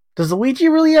 Does Luigi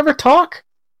really ever talk?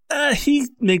 He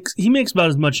makes about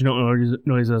as much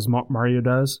noise as Mario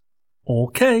does.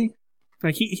 Okay,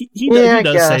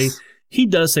 he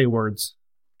does say words.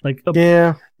 Like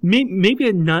yeah,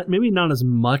 maybe not as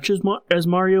much as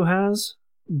Mario has,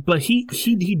 but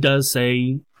he does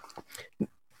say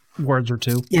words or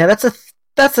two. Yeah, that's a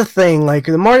thing. Like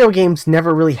the Mario games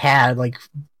never really had like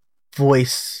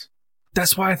voice.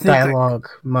 That's why I think dialogue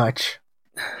much.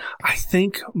 I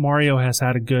think Mario has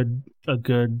had a good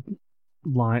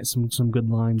line, some good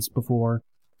lines before.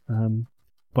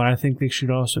 But I think they should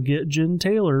also get Jen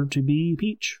Taylor to be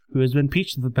Peach, who has been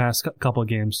Peach the past couple of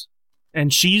games,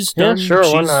 and she's done. Yeah, sure,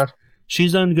 why not?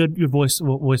 She's done good voice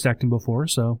acting before,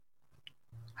 so.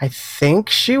 I think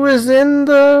she was in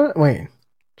the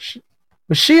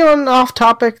was she on Off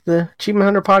Topic, the Achievement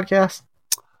Hunter podcast?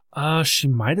 She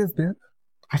might have been.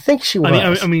 I think she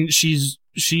was. I mean, she's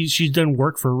done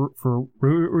work for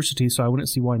Rooster Teeth, so I wouldn't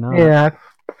see why not. Yeah,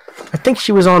 I think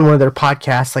she was on one of their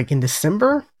podcasts, like in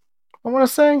December. I want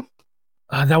to say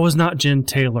that was not Jen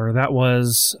Taylor. That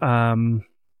was it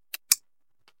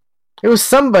was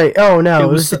somebody. Oh no,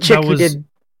 it was the chick who did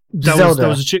Zelda. That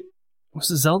was a chick.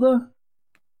 Was it Zelda?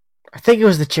 I think it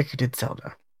was the chick who did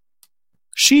Zelda.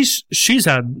 She's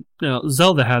had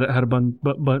Zelda had a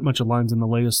bunch of lines in the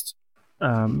latest.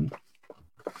 It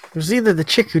was either the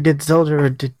chick who did Zelda or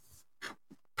did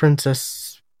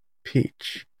Princess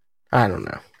Peach. I don't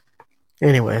know.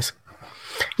 Anyways,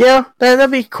 yeah, that'd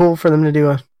be cool for them to do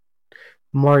a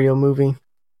Mario movie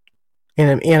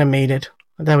and animated.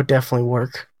 That would definitely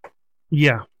work.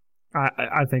 Yeah,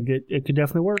 I think it could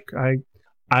definitely work.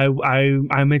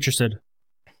 I'm interested.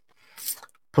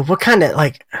 But what kind of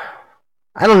like?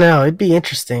 I don't know. It'd be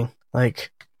interesting.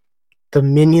 Like the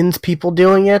Minions people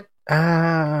doing it.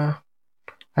 I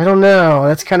don't know.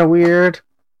 That's kind of weird.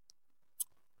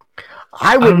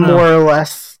 I would more or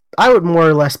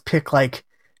less pick like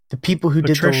the people who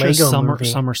did the Lego movie.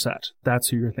 Somerset. That's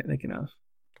who you're thinking of.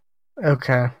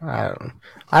 Okay, I don't know.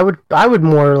 I would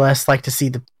more or less like to see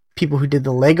the people who did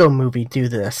the Lego movie do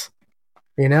this.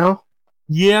 You know?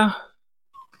 Yeah.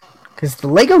 Because the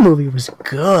Lego movie was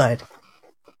good,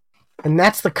 and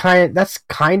that's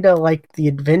kind of like the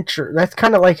adventure. That's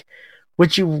kind of like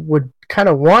what you would kind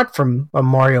of want from a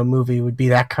Mario movie. Would be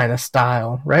that kind of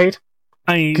style, right?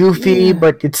 Goofy,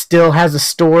 but it still has a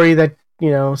story that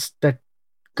that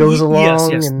goes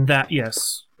along.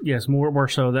 Yes. More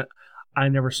so that I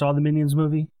never saw the Minions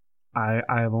movie. I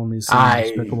have only seen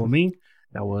Despicable Me.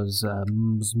 That was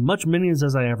as much Minions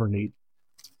as I ever need.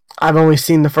 I've only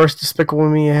seen the first Despicable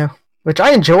Me, which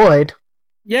I enjoyed.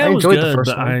 Yeah, it was good, the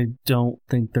first one. I don't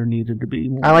think there needed to be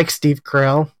more. I like Steve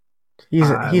Carell. He's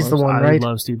the one, right? I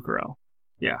love Steve Carell.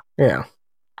 Yeah. Yeah.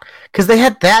 Because they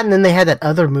had that, and then they had that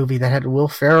other movie that had Will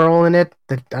Ferrell in it.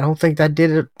 That I don't think that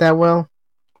did it that well.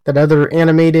 That other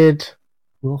animated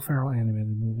Will Ferrell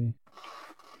animated movie.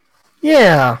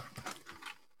 Yeah.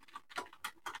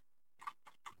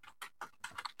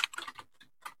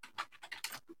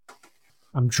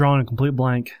 I'm drawing a complete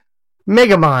blank.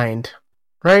 Megamind,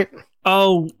 right?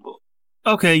 Oh,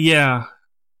 okay, yeah.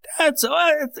 It's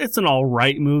an all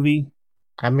right movie.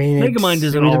 I mean, Megamind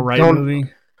is an all right movie.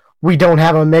 We don't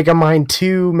have a Megamind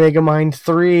 2, Megamind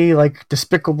 3, like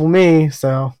Despicable Me,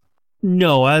 so...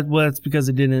 No, that's because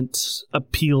it didn't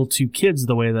appeal to kids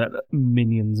the way that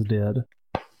Minions did.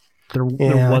 There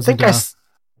wasn't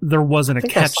a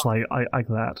catch like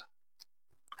that.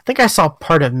 I think I saw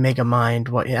part of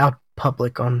Megamind out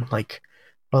public on, like,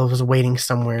 while I was waiting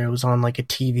somewhere. It was on, like, a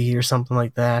TV or something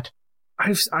like that.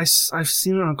 I've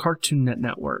seen it on Cartoon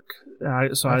Network.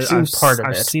 I've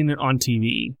seen it on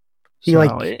TV. He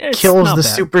kills the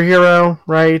superhero,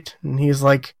 right? And he's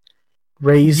like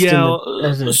raised. Yeah,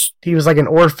 he was like an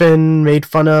orphan, made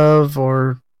fun of,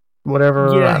 or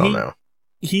whatever. Yeah, I don't know.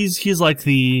 He's like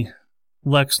the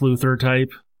Lex Luthor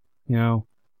type,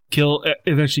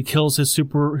 eventually kills his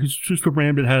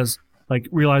Superman, but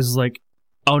realizes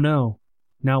oh no,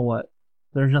 now what?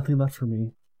 There's nothing left for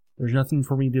me. There's nothing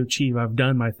for me to achieve. I've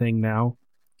done my thing now.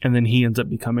 And then he ends up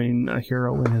becoming a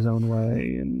hero in his own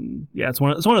way, and yeah, it's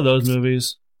one of those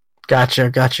movies.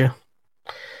 Gotcha.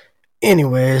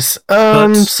 Anyways,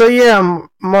 so yeah,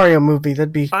 Mario movie,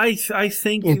 that'd be. I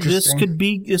think this could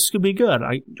be good.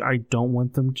 I don't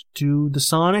want them to do the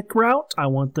Sonic route. I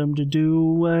want them to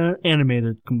do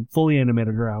fully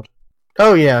animated route.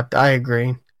 Oh yeah, I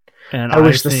agree. And I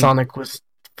wish the Sonic was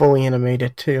fully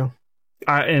animated too.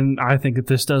 I think if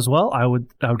this does well, I would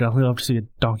definitely love to see a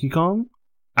Donkey Kong.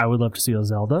 I would love to see a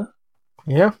Zelda.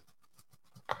 Yeah.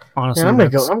 Honestly, I'm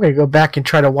gonna go back and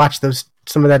try to watch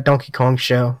some of that Donkey Kong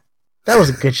show. That was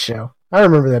a good show. I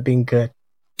remember that being good.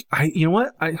 You know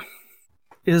what?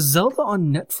 Is Zelda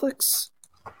on Netflix?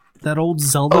 That old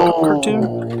Zelda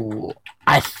cartoon?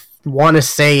 I want to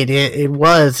say it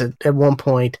was at one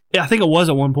point. Yeah, I think it was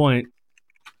at one point.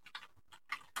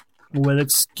 Well,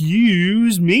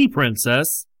 excuse me,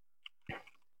 princess.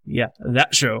 Yeah,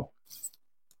 that show.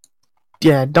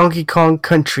 Yeah, Donkey Kong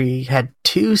Country had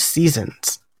 2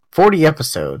 seasons, 40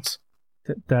 episodes.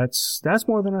 That's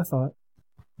more than I thought.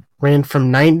 Ran from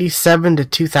 97 to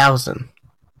 2000.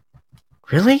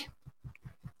 Really?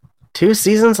 2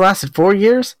 seasons lasted 4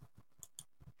 years?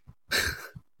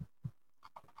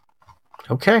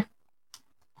 Okay.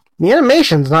 The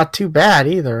animation's not too bad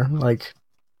either. Like,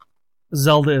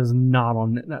 Zelda is not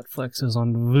on Netflix. It's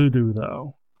on Vudu,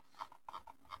 though.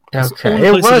 Okay,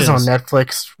 it was on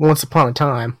Netflix once upon a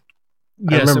time.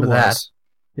 Yes, I remember that.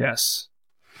 Yes.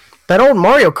 That old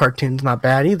Mario cartoon's not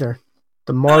bad either.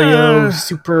 The Mario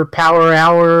Super Power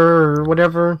Hour or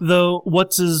whatever. Though,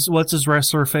 what's his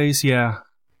wrestler face? Yeah.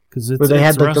 Because where they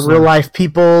had the real life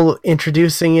people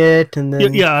introducing it, and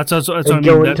then that's what I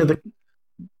mean.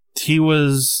 He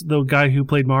was the guy who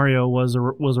played Mario was a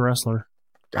wrestler.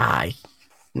 I'm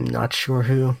not sure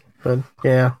who, but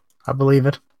yeah, I believe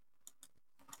it.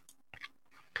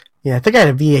 Yeah, I think I had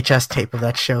a VHS tape of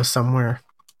that show somewhere.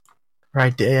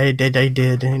 Right, I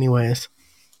did. Anyways,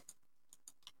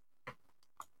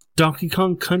 Donkey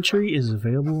Kong Country is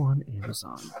available on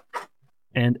Amazon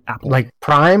and Apple. Like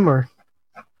Prime or?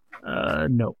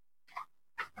 No.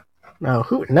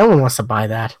 No, no one wants to buy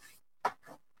that.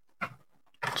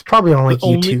 It's probably on like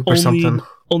YouTube or something.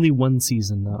 Only 1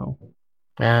 season though.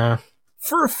 Yeah.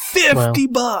 For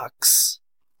 $50.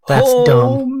 That's dumb.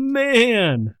 Oh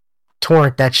man.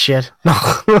 Torrent that shit. No.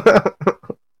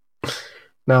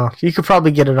 No, you could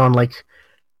probably get it on like.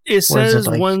 It says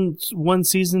one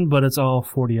season, but it's all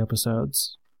 40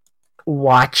 episodes.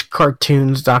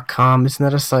 WatchCartoons.com, isn't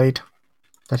that a site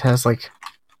that has like?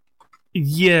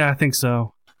 Yeah, I think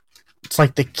so. It's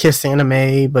like the Kiss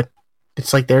Anime, but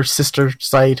it's like their sister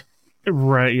site.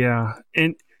 Right. Yeah.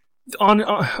 And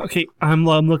okay, I'm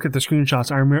looking at the screenshots.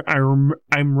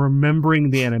 I'm remembering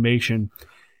the animation.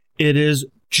 It is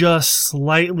just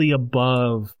slightly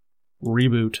above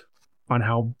Reboot on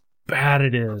how bad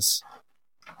it is.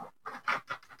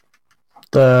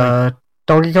 The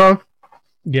Donkey Kong?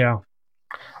 Yeah.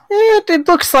 It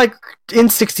looks like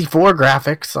N64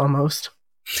 graphics almost.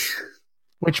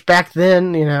 Which back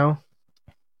then,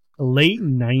 late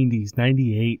 90s,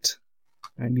 98,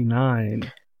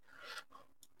 99.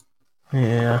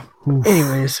 Yeah. Oof.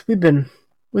 Anyways, we've been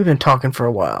talking for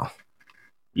a while.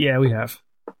 Yeah, we have.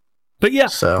 But yeah,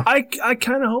 so I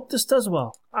kind of hope this does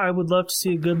well. I would love to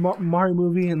see a good Mario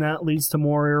movie, and that leads to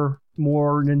more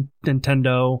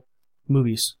Nintendo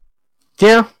movies.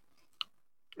 Yeah,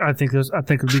 I think it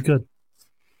would be good.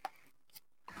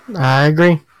 I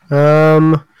agree.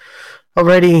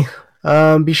 Already,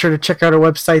 be sure to check out our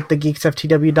website,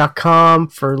 thegeeksftw.com,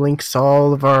 for links to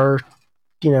all of our,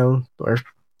 or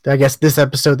I guess this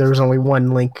episode there was only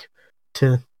one link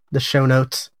to the show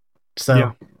notes.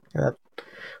 So, yeah.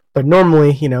 But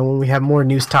normally, when we have more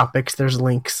news topics, there's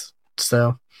links.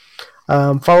 So,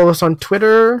 follow us on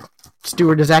Twitter.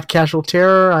 Stuart is at Casual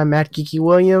Terror. I'm at Geeky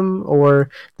William, or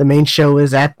the main show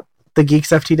is at the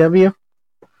GeeksFTW.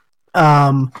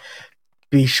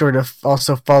 Be sure to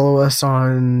also follow us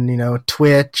on,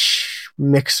 Twitch,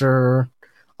 Mixer.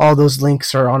 All those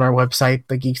links are on our website,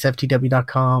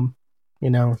 thegeeksftw.com.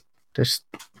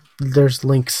 There's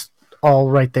links all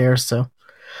right there. So,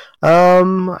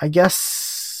 I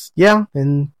guess, yeah.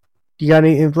 And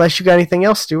unless you got anything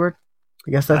else, Stuart,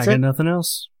 I guess that's it. I got nothing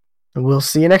else. And we'll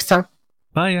see you next time.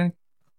 Bye, guys.